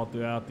father-in-law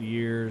throughout the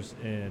years,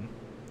 and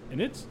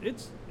it's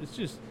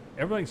just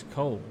everything's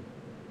cold,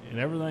 and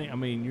everything. I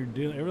mean,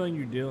 everything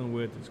you're dealing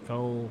with is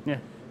cold. Yeah.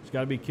 It's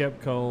got to be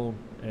kept cold,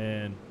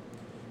 and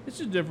it's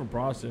just a different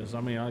process.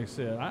 I mean, like I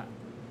said,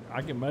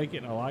 I can make it.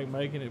 And I like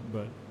making it,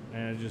 but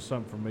man, it's just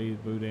something for me.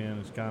 Boudin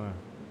is kind of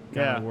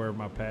Yeah. where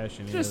my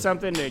passion It's is. just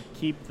something to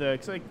keep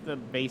it's like the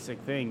basic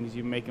things.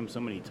 You make them so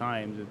many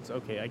times. It's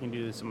okay. I can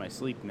do this in my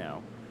sleep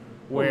now.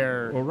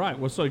 Where well, right.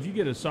 Well, so if you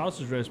get a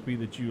sausage recipe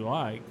that you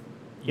like,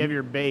 you have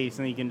your base,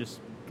 and then you can just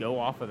go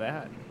off of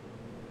that.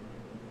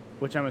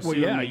 Which I'm Well,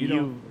 assuming yeah, that you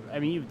don't- I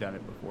mean, you've done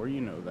it before.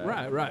 You know that.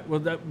 right. Well,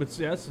 but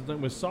see, that's the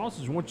thing with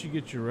sausage. Once you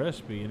get your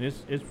recipe and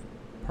it's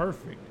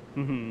perfect,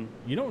 Mm-hmm.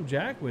 you don't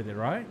jack with it,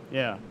 right?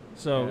 Yeah.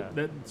 So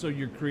Yeah. so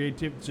your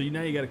creativity. So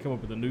now you got to come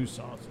up with a new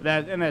sausage.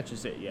 That's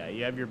just it. Yeah.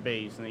 You have your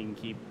base, and then you can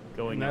keep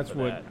going. And that's off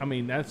of what that. I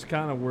mean. That's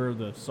kind of where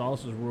the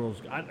sausage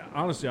world's.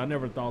 Honestly, I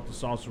never thought the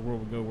sausage world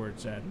would go where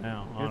it's at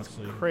now.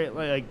 Honestly, It's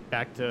like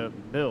back to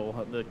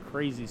Bill, the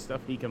crazy stuff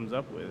he comes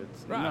up with.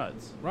 It's right,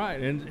 nuts. right,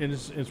 and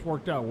it's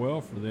worked out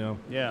well for them.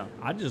 Yeah.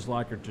 I just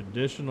like a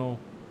traditional.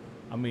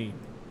 I mean,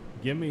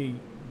 give me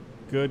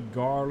good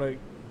garlic,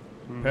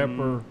 Mm-hmm.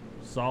 pepper,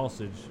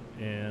 sausage,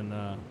 and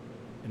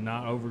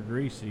not over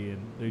greasy.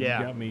 And dude,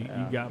 Yeah, you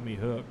yeah. got me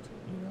hooked.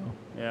 You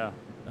know.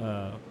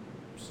 Yeah.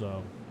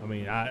 So I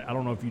mean, I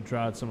don't know if you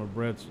tried some of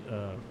Brett's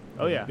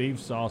Oh, yeah. beef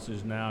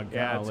sausage now.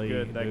 Yeah, Golly, it's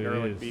good. That dude,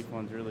 garlic it's- beef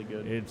one's really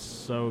good. It's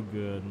so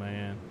good,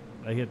 man.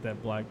 They hit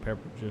that black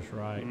pepper just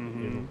right.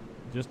 Mhm.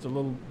 Just a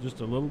little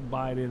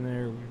bite in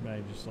there,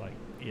 man, just like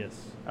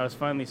yes. I was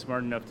finally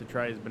smart enough to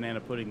try his banana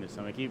pudding this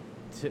time.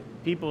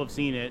 People have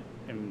seen it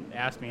and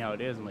asked me how it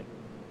is. I'm like,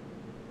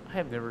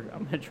 I'm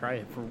gonna try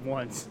it for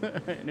once,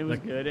 and it was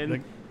good.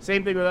 And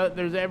same thing with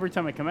there's every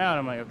time I come out,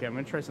 I'm like, okay, I'm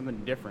gonna try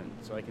something different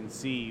so I can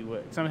see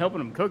what. Cause I'm helping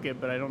them cook it,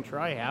 but I don't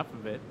try half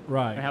of it.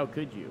 Right. And how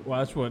could you? Well,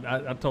 that's what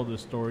I told this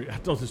story. I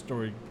told this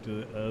story to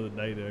the other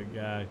day to a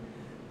guy,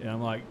 and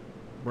I'm like,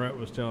 Brett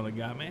was telling the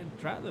guy, man,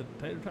 try the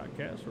tater tot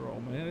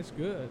casserole, man, it's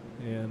good.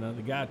 And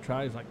the guy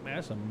tried, he's like, man,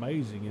 that's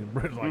amazing. And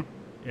Brett's like,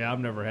 yeah, I've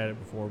never had it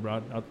before,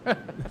 but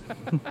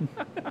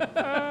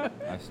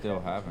I still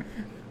haven't.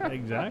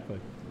 exactly.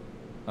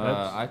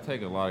 That's- I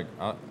take a lot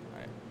of.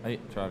 I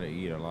try to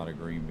eat a lot of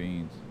green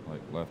beans,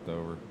 like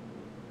leftover.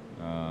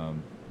 I'll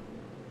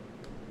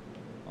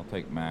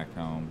take mac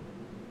home.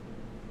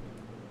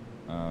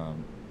 I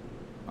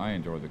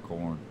enjoy the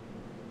corn,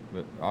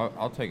 but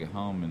I'll take it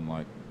home and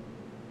like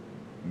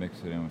mix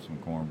it in with some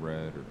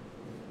cornbread or.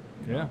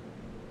 you Yeah. know.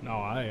 No,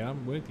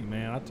 I'm with you,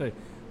 man. I tell you,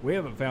 we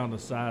haven't found a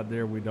side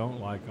there we don't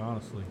like,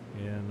 honestly,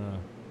 and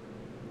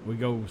we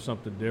go with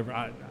something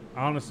different.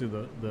 Honestly,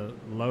 the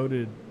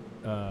loaded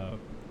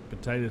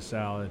potato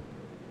salad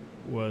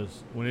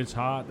was when it's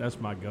hot. That's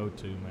my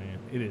go-to, man.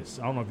 It is.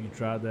 I don't know if you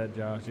tried that,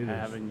 Josh. It I is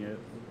haven't yet.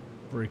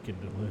 freaking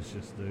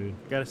delicious, dude.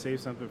 Got to save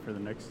something for the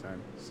next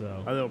time.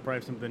 So Although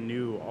probably something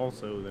new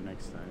also the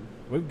next time.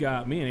 we've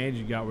got me and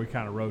Angie we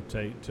kind of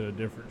rotate to a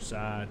different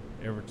side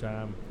every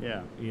time,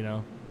 Yeah. you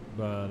know.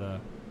 But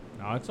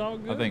no, it's all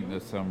good. I think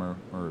this summer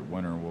or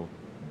winter we'll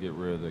get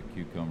rid of the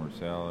cucumber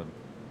salad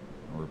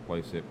and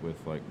replace it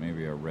with like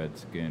maybe a red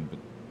skinned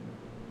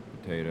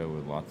potato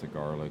with lots of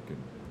garlic and.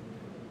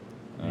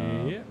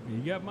 Yeah, you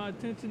got my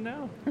attention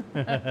now.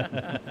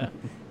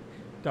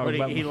 Talk But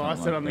about he lost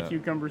something it on like the that.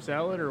 cucumber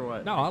salad or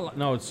what?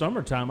 no, it's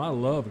summertime. I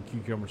love a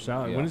cucumber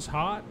salad. Yeah. When it's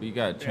hot, But you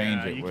gotta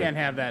change Yeah, it. you with, can't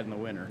have that in the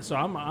winter. so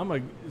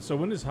so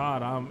when it's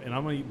hot, I'm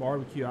gonna eat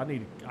barbecue. I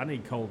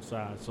need cold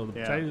sides. So the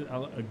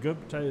Yeah. a good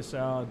potato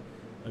salad,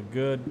 a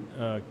good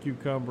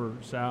cucumber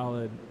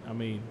salad. I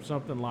mean,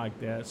 something like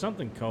that,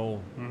 something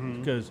cold,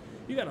 because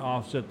you got to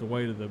offset the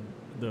weight of the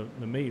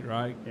meat,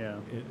 right? Yeah.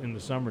 In the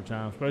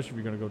summertime, especially if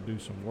you're gonna go do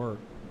some work.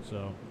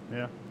 So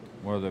Yeah.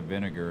 Or the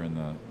vinegar and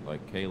the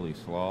like Kaylee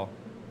slaw.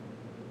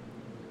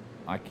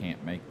 I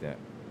can't make that.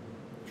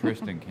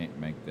 Tristan can't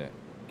make that.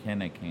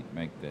 Kenna can't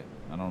make that.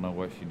 I don't know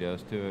what she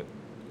does to it.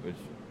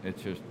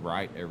 It's just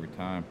right every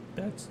time.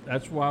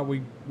 that's why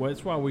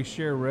we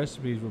share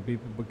recipes with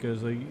people,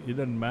 because it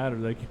doesn't matter.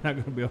 They're not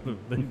going to be able to.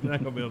 They're not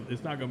going to be able,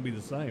 it's not going to be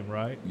the same,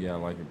 right? Yeah,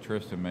 like if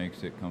Tristan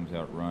makes it, it comes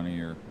out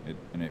runnier,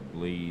 and it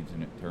bleeds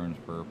and it turns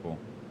purple.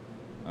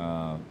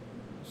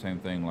 Same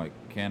thing like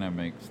Kenna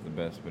makes the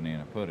best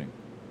banana pudding.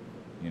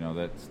 You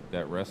know,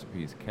 that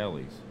recipe is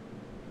Kelly's.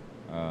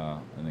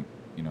 And then,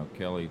 you know,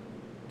 Kelly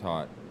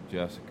taught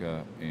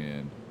Jessica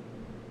and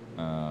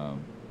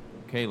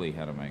Kaylee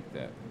how to make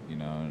that. You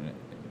know,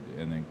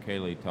 and then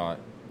Kaylee taught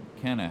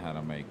Kenna how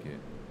to make it.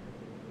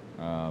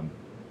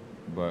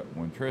 But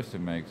when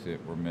Tristan makes it,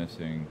 we're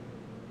missing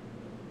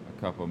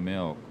a cup of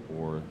milk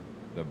or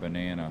the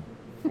banana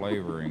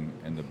flavoring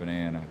in the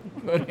banana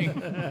pudding.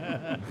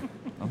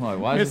 I'm like,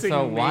 why is it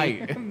so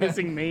white?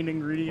 Missing main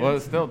ingredients. Well,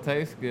 it still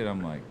tastes good.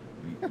 I'm like,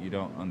 you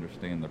don't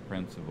understand the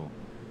principle.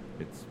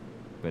 It's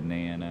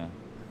banana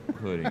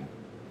pudding.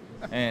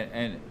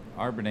 and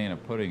our banana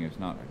pudding is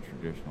not a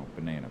traditional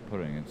banana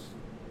pudding. It's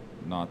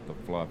not the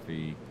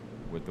fluffy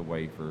with the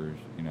wafers,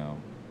 you know,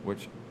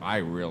 which I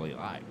really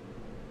like.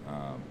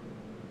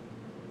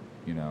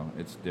 You know,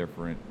 it's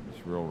different.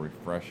 It's real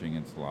refreshing.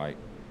 It's light.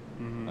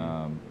 You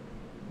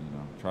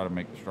know, try to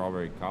make the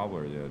strawberry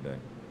cobbler the other day,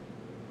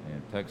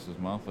 and Texas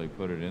Monthly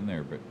put it in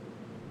there, but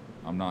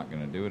I'm not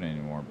going to do it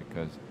anymore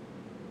because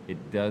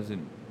it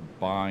doesn't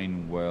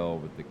bind well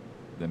with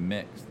the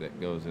mix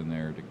that goes in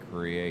there to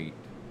create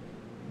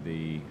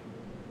the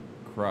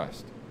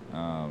crust.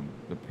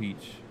 The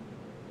peach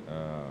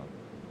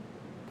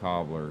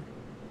cobbler,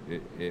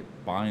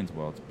 it binds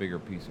well. It's a bigger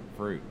piece of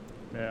fruit.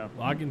 Yeah.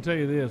 Well, I can tell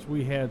you this: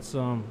 we had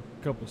some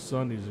a couple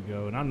Sundays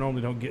ago, and I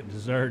normally don't get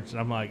desserts. And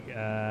I'm like,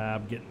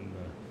 I'm getting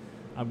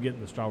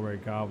the strawberry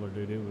cobbler,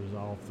 dude. It was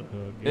off the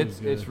hook.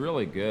 It's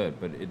really good,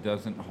 but it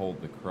doesn't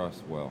hold the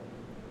crust well,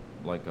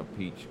 like a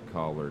peach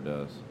cobbler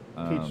does.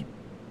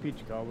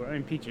 Peach cobbler. I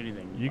mean, peach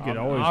anything. You could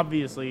always-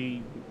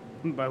 obviously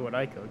by what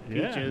I cook.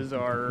 Yeah. Peaches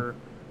are.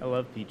 I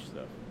love peach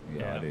stuff. Yeah,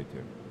 Yeah. I do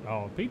too.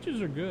 Oh,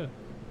 peaches are good.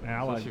 Man,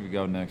 I like. Especially if you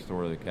go next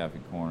door to the cafe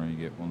corner, you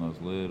get one of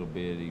those little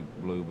bitty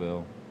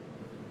bluebell,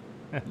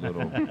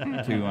 little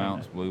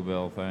 2-ounce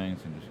bluebell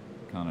things, and just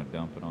kind of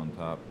dump it on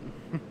top.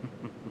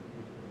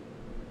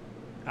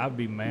 I'd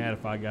be mad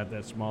if I got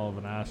that small of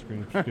an ice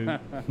cream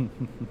scoop.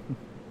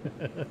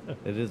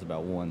 It is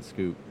about one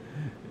scoop,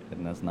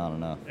 and that's not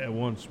enough. At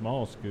one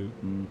small scoop.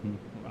 Mm-hmm.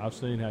 I've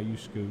seen how you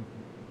scoop.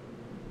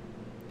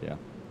 Yeah,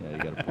 you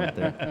got a point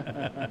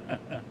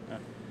there.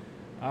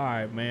 All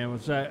right, man.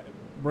 What's that?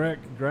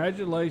 Brett,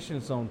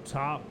 congratulations on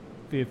top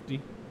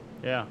 50.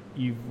 Yeah.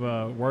 You've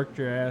worked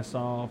your ass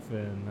off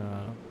and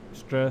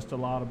stressed a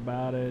lot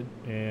about it,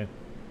 and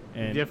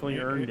definitely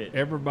earned it.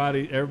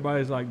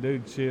 Everybody's like,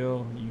 dude,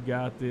 chill. You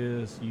got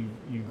this.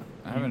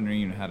 I haven't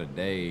even had a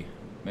day.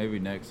 Maybe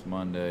next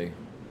Monday,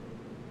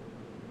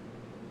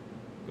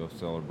 go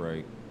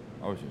celebrate.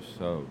 I was just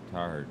so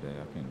tired today.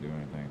 I couldn't do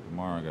anything.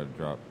 Tomorrow I got to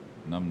drop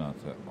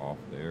numbnuts off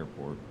the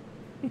airport.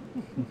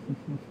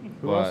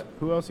 Who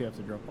else you have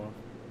to drop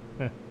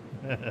off?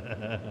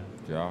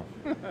 Josh.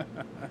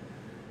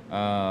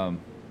 I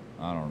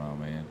don't know,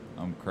 man.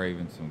 I'm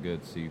craving some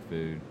good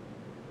seafood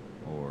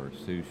or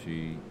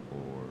sushi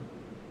or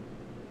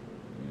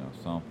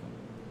something.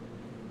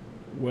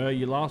 Well,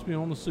 you lost me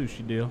on the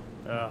sushi deal.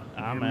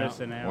 I'm You're out.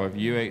 missing out. Well, if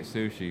you ate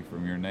sushi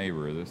from your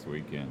neighbor this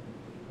weekend,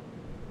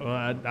 Well,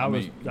 I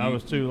mean,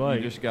 was too late.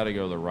 You just got to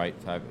go the right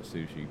type of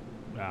sushi,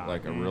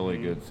 like a really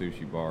good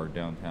sushi bar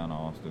downtown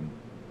Austin,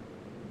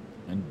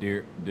 and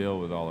deal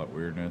with all that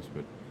weirdness.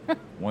 But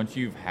once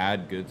you've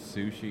had good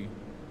sushi,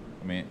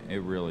 I mean,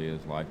 it really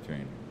is life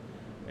changing.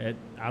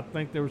 I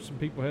think there were some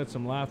people had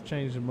some life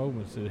changing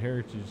moments at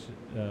Heritage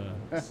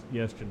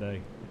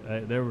yesterday.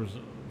 There was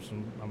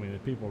some. I mean, the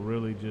people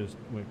really just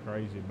went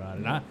crazy about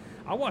it. And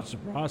I watched the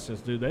process,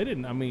 dude. They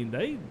didn't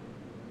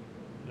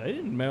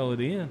mail it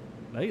in.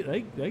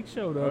 They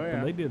showed up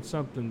and they did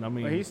something. I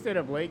mean, Well, he stayed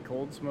up late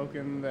cold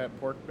smoking that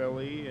pork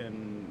belly,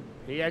 and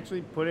he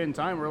actually put in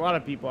time. Where a lot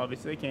of people,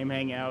 obviously, they came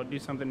hang out, do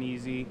something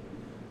easy,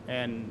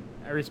 and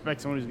I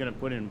respect someone who's going to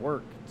put in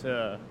work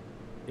to.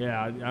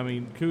 yeah. I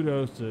mean,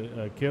 kudos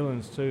to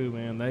Killings too,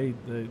 man. They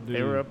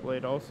They were up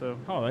late also.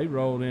 Oh, they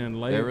rolled in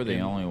late. They were the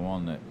and- only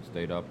one that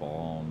stayed up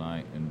all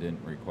night and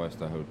didn't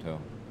request a hotel.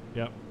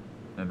 Yep.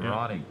 And Yeah.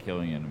 Ronnie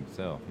Killian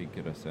himself, he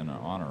could have sent an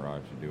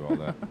entourage to do all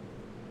that.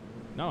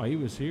 No, he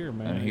was here,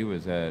 man. And he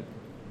was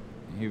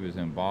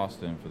in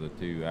Boston for the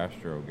 2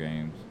 Astro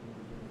games,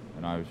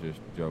 and I was just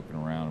joking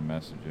around and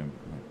messaging him,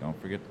 like, don't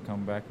forget to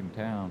come back in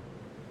town.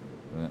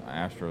 The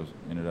Astros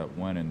ended up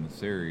winning the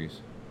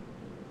series,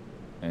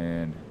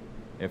 and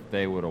if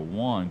they would have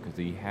won, because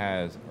he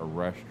has a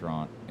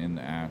restaurant in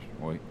the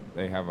Astro,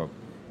 they have a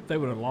They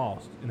would have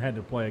lost and had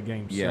to play a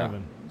game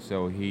 7.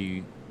 So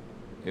it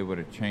would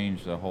have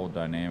changed the whole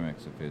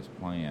dynamics of his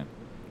plan.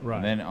 Right.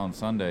 And then on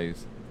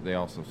Sundays, they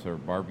also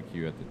serve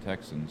barbecue at the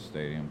Texans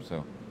stadium.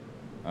 So,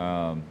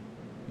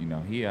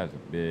 he has a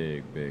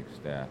big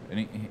staff,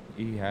 and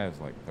he has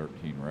like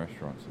 13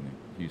 restaurants in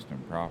Houston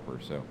proper.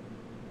 So,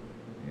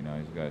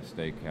 he's got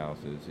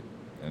steakhouses,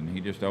 and he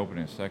just opened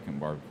his second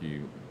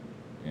barbecue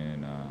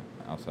in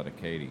outside of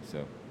Katy.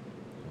 So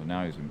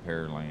now he's in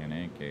Pearland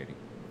and Katy.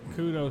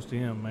 Kudos to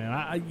him,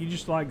 man. You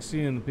just like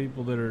seeing the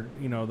people that are,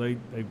 they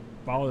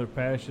follow their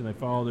passion, they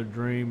follow their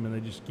dream, and they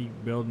just keep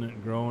building it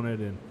and growing it.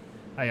 And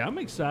hey, I'm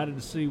excited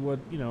to see what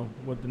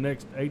the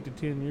next 8 to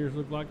 10 years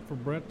look like for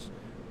Brett's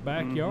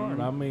backyard.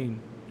 I mean,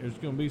 there's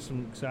going to be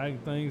some exciting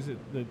things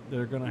that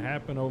are going to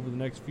happen over the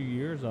next few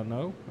years. I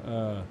know.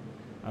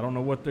 I don't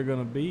know what they're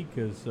going to be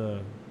because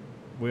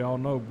we all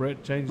know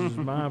Brett changes his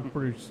mind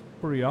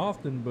pretty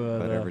often,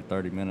 but every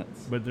 30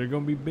 minutes. But they're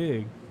going to be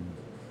big.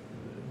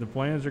 The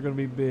plans are going to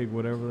be big,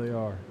 whatever they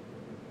are.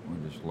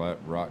 We'll just let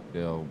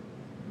Rockdale,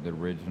 the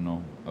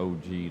original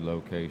OG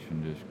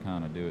location, just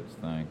kind of do its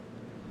thing.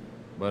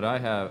 But I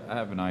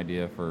have an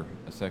idea for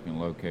a second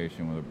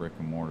location with a brick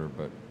and mortar,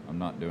 but I'm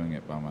not doing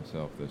it by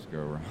myself this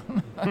go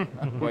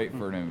around. Wait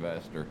for an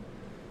investor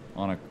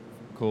on a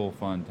cool,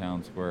 fun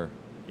town square.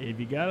 If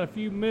you got a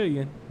few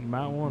million, you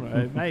might want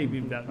to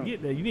maybe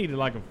get there. You need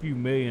like a few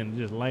million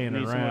just laying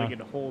Need someone around. to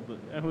get a hold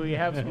of. We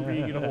have somebody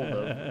you get a hold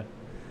of.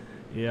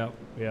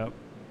 Yep.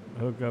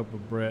 Hook up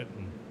with Brett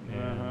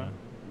and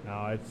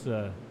no, it's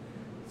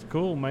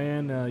cool,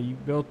 man. You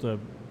built a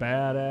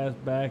badass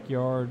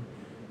backyard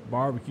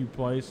barbecue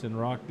place in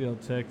Rockdale,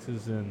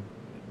 Texas, and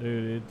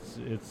dude,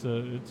 it's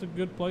a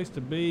good place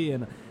to be.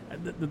 And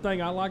the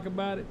thing I like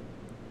about it,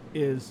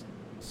 is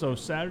so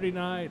Saturday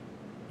night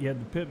you had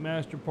the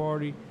pitmaster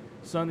party.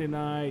 Sunday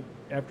night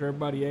after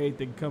everybody ate,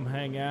 they'd come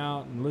hang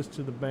out and listen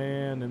to the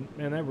band, and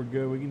man, they were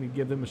good. We need to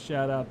give them a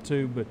shout out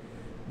too.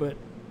 But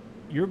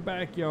your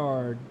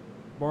backyard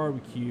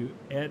barbecue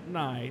at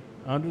night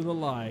under the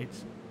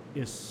lights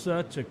is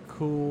such a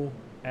cool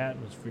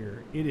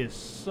atmosphere. It is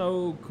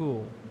so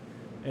cool,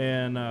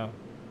 and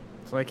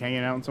It's like hanging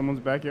out in someone's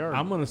backyard.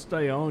 I'm gonna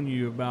stay on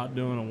you about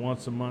doing a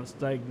once a month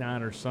steak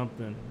night or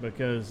something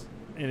because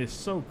and it's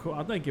so cool.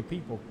 I think if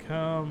people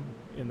come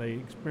and they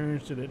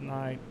experience it at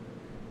night,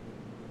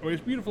 well,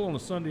 it's beautiful on a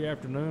Sunday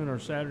afternoon or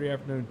Saturday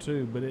afternoon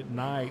too, but at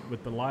night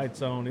with the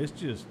lights on, it's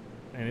just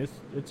and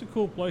it's a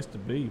cool place to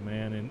be,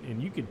 man.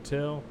 And you could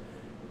tell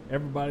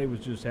everybody was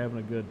just having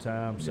a good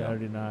time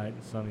Saturday night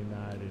and Sunday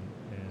night, and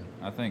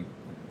I think,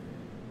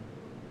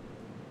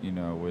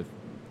 with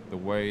the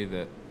way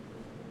that,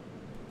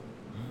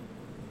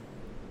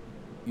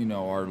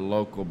 our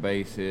local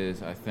base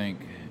is, I think,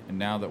 and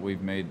now that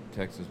we've made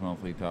Texas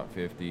Monthly Top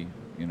 50,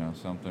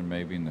 something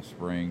maybe in the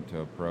spring to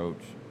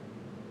approach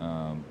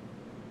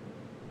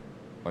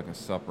like a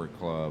supper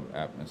club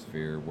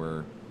atmosphere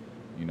where,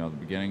 the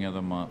beginning of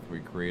the month we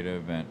create an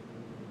event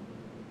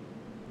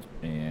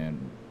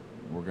and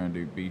we're going to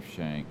do beef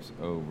shanks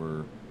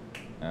over,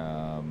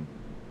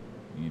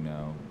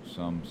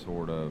 some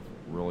sort of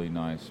really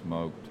nice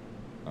smoked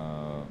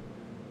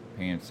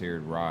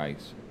pan-seared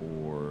rice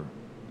or,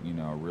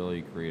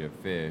 really creative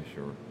fish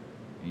or,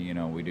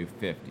 we do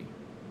 50.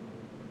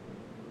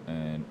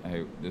 And,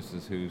 hey, this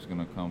is who's going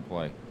to come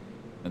play.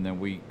 And then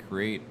we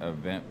create an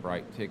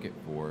Eventbrite ticket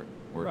for it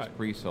where it's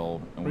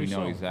pre-sold and we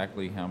know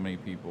exactly how many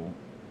people.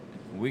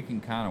 We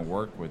can kind of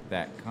work with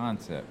that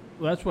concept.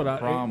 well, that's what The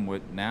problem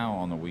with now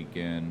on the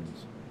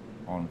weekends,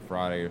 on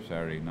Friday or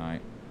Saturday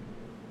night,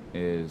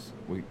 is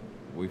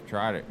we've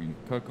tried it. You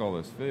cook all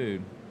this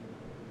food,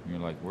 and you're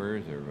like, where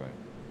is everybody?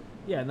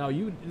 Yeah, no,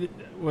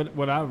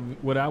 what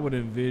I would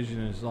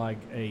envision is like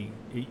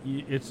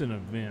it's an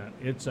event.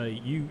 It's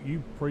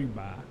you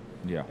pre-buy.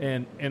 Yeah.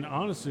 And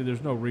honestly,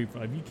 there's no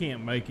refund. If you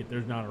can't make it,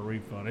 there's not a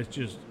refund. It's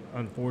just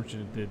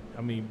unfortunate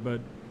that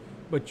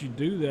but you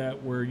do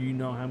that where you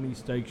know how many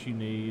steaks you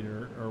need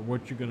or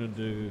what you're gonna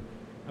do.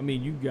 I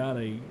mean, you got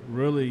a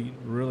really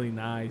really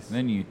nice. And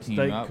then you team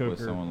steak up cooker. with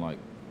someone like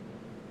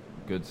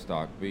Good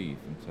Stock Beef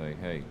and say,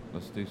 hey,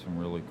 let's do some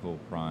really cool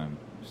prime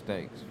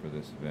steaks for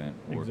this event.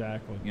 Or,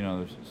 Exactly.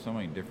 There's so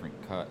many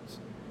different cuts.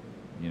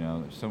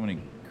 There's so many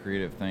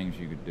creative things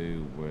you could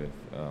do with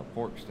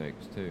pork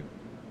steaks too.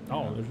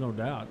 Oh, there's no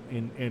doubt.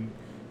 And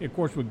of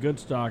course with Good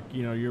Stock,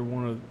 you're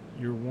one of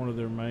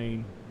their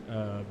main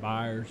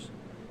buyers,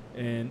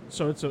 and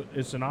so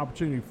it's an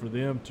opportunity for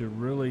them to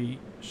really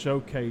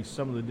showcase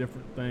some of the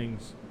different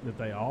things that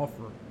they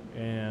offer.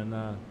 And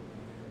I'm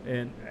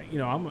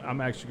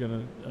actually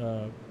going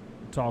to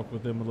talk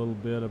with them a little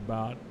bit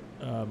about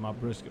my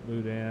brisket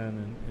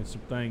boudin and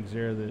some things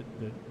there that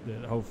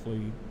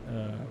hopefully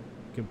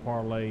can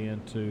parlay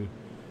into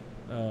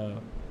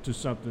to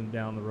something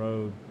down the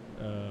road.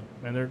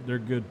 And they're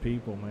good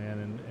people,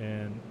 man,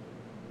 and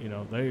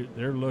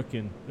they're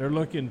looking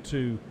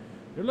to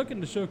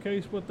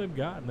showcase what they've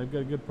got, and they've got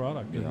a good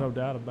product. There's no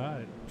doubt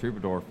about it.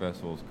 Troubadour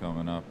Festival's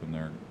coming up, and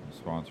they're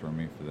sponsoring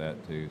me for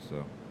that too.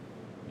 So,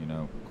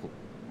 we're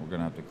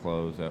gonna have to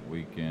close that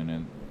weekend,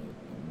 and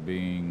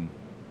being,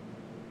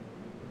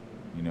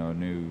 a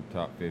new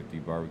top 50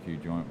 barbecue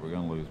joint, we're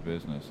gonna lose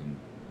business, and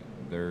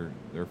they're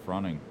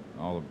fronting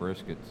all the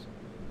briskets,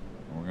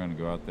 and we're gonna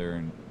go out there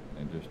and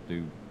just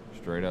do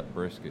straight up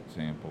brisket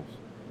samples.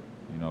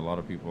 A lot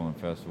of people in the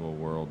festival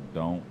world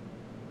don't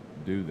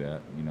do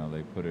that.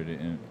 They put it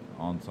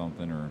on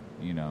something or,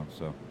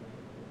 so.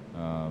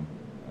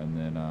 And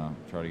then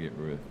try to get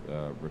with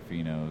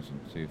Raffinos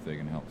and see if they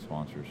can help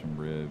sponsor some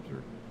ribs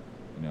or,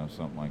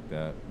 something like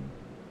that. And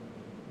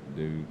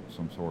do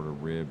some sort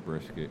of rib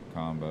brisket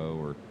combo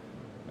or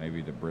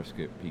maybe the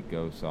brisket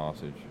pico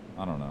sausage.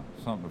 I don't know.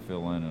 Something to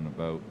fill in a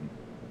boat and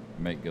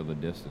make go the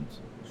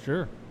distance.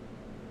 Sure.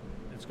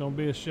 It's gonna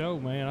be a show,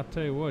 man. I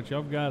tell you what,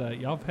 y'all had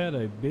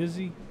a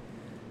busy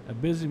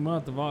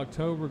month of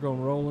October.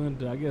 Gonna roll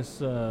into, I guess,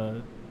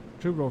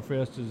 Troubadour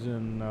Fest is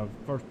in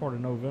first part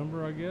of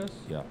November, I guess.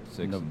 Yeah,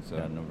 6 and 7.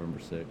 Yeah, November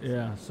 6th.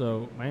 Yeah.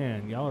 So,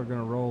 man, y'all are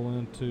gonna roll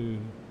into,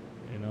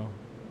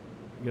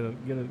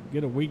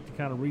 get a week to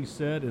kind of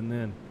reset, and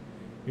then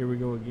here we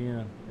go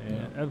again.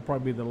 And that'll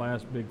probably be the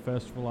last big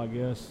festival, I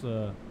guess.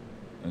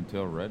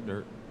 Until Red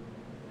Dirt.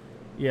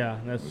 Yeah,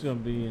 that's gonna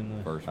be in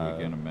the First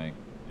weekend of May.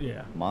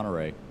 Yeah.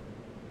 Monterey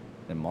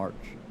in March.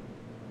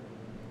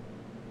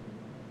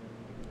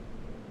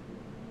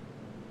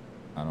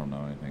 I don't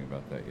know anything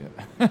about that yet.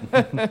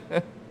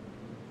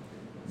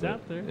 It's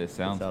out there. It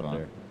sounds It's out fun.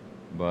 there.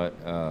 But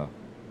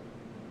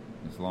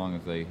as long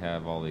as they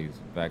have all these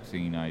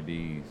vaccine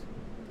IDs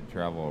to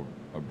travel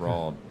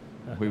abroad,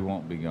 we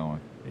won't be going.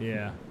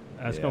 Yeah,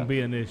 that's Yeah. gonna be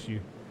an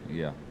issue.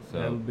 Yeah.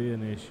 That'll So be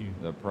an issue.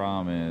 the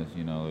problem is,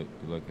 you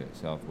look at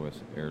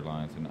Southwest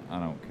Airlines, and I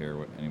don't care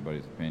what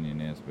anybody's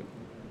opinion is, but,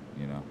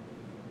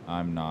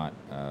 I'm not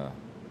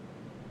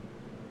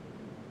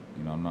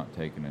you know, I'm not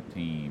taking a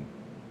team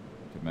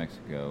to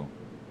Mexico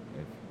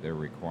if they're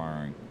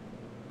requiring,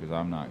 because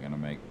I'm not going to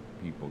make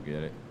people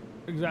get it.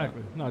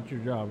 Exactly. Not your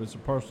job. It's a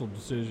personal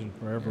decision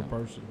for every Yeah.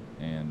 person.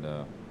 And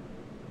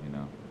you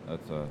know,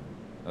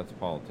 that's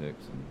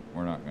politics, and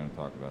we're not going to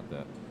talk about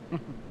that.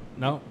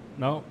 No.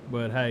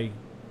 But hey,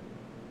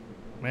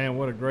 man,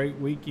 what a great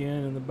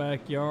weekend in the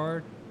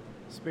backyard.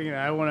 Speaking of,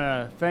 I want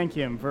to thank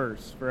him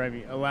first for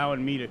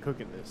allowing me to cook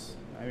at this.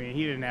 I mean,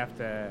 he didn't have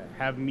to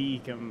have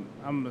me come.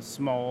 I'm a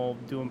small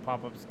doing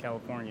pop-ups in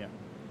California.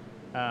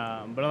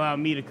 But allow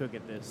me to cook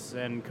at this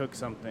and cook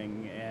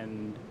something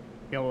and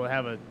be able to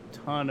have a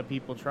ton of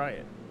people try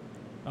it.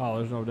 Oh,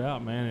 there's no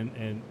doubt, man.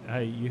 And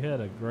hey, you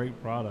had a great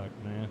product,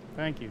 man.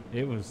 Thank you.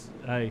 It was,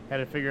 hey, Had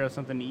to figure out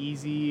something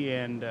easy,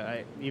 and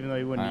even though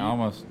he wouldn't I eat.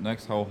 almost,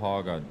 next whole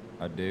hog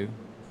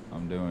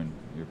I'm doing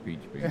your peach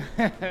beans.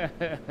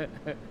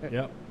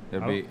 yep.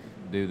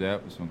 Do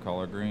that with some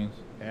collard greens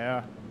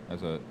Yeah.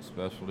 as a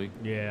specialty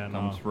Yeah,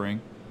 come no.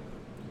 spring.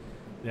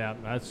 Yeah,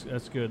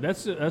 that's good.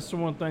 That's the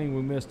one thing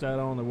we missed out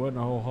on. There wasn't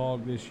a whole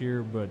hog this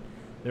year, but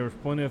there was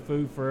plenty of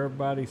food for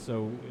everybody,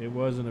 so it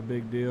wasn't a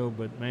big deal.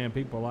 But man,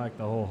 people like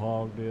the whole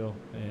hog deal.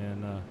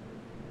 And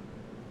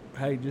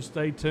hey, just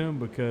stay tuned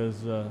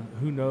because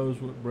who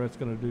knows what Brett's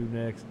gonna do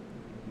next.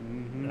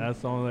 Mm-hmm. That's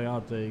the only thing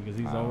I'll tell you because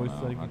he's I don't always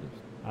know. thinking.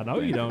 I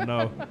know you don't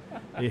know.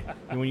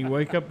 And when you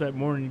wake up that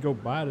morning, you go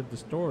buy it at the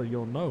store,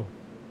 you'll know.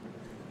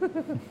 I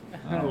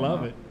don't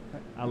love know. it.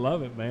 I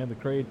love it, man. The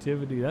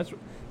creativity.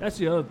 That's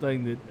the other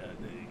thing that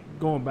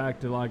going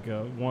back to like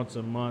a once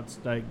a month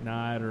steak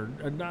night or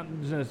not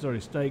necessarily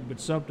steak, but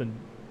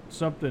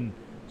something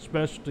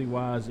specialty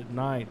wise at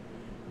night,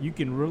 you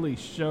can really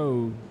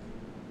show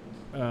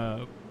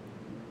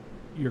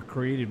your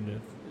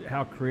creativeness,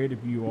 how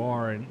creative you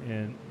are,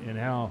 and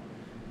how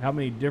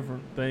many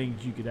different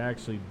things you could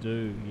actually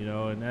do. You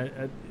know, and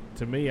that,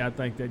 to me, I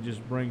think that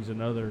just brings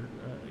another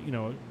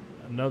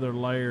another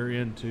layer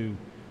into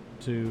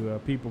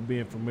people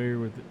being familiar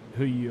with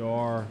who you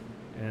are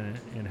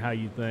and how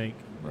you think.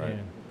 Right.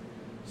 And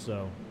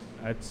so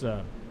that's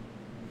hey,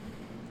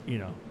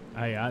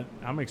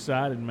 I'm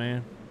excited,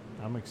 man.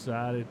 I'm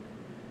excited.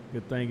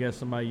 Good thing you got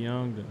somebody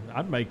young.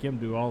 I'd make him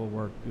do all the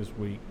work this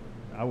week.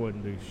 I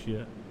wouldn't do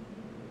shit.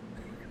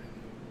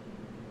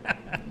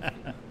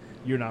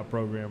 You're not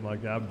programmed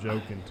like that. I'm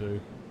joking too.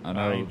 I know.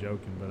 I ain't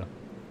joking, but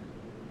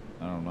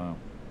I don't know.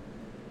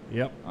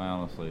 yep. I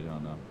honestly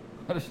don't know.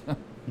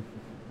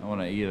 I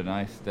want to eat a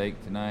nice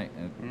steak tonight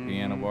at the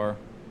Piano Mhm. Bar.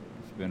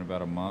 It's been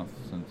about a month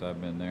since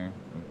I've been there.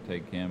 I'm gonna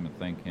take him and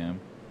thank him.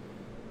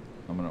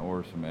 I'm gonna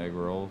order some egg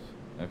rolls,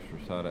 extra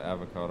side of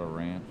avocado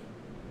ranch.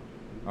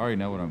 I already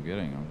know what I'm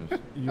getting. I'm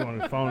just You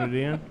want to phone it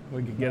in?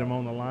 We could get him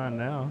on the line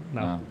now.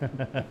 No,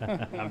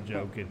 I'm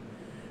joking.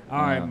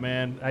 All right, No.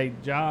 man. Hey,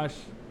 Josh,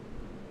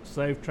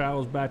 safe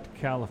travels back to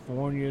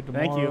California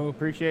tomorrow. Thank you.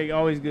 Appreciate it.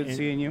 Always good En-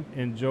 seeing you.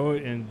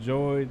 Enjoyed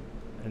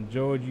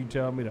you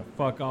telling me to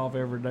fuck off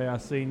every day I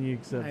seen you,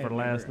 except for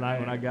last night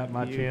when I got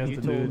my chance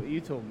to do it.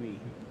 You told me.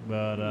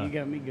 But You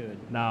got me good.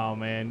 no,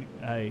 man.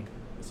 Hey,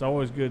 it's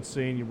always good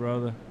seeing you,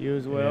 brother. You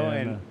as well,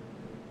 And, and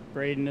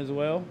Braden as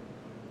well.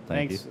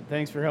 Thank you.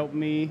 Thanks for helping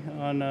me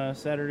on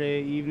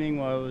Saturday evening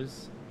while I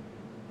was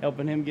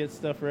helping him get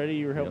stuff ready.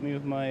 You were helping me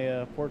with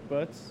my pork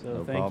butts, so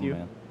No thank problem, you.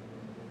 man.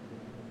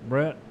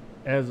 Brett,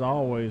 as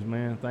always,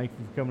 man, thank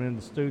you for coming in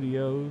the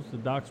studios, the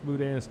Doc's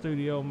Boudin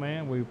studio,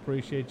 man. We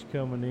appreciate you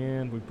coming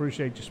in. We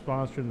appreciate you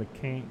sponsoring the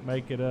Can't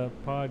Make It Up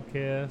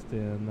podcast.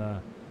 And,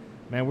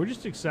 man, we're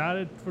just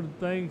excited for the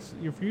things,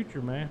 your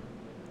future, man.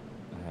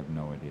 I have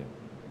no idea.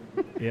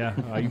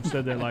 Yeah, you've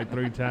said that like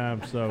 3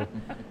 times. So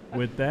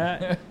with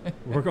that,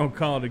 we're going to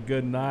call it a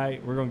good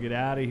night. We're going to get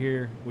out of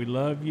here. We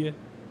love you.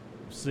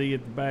 See you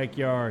at the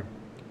backyard.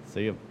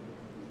 See you.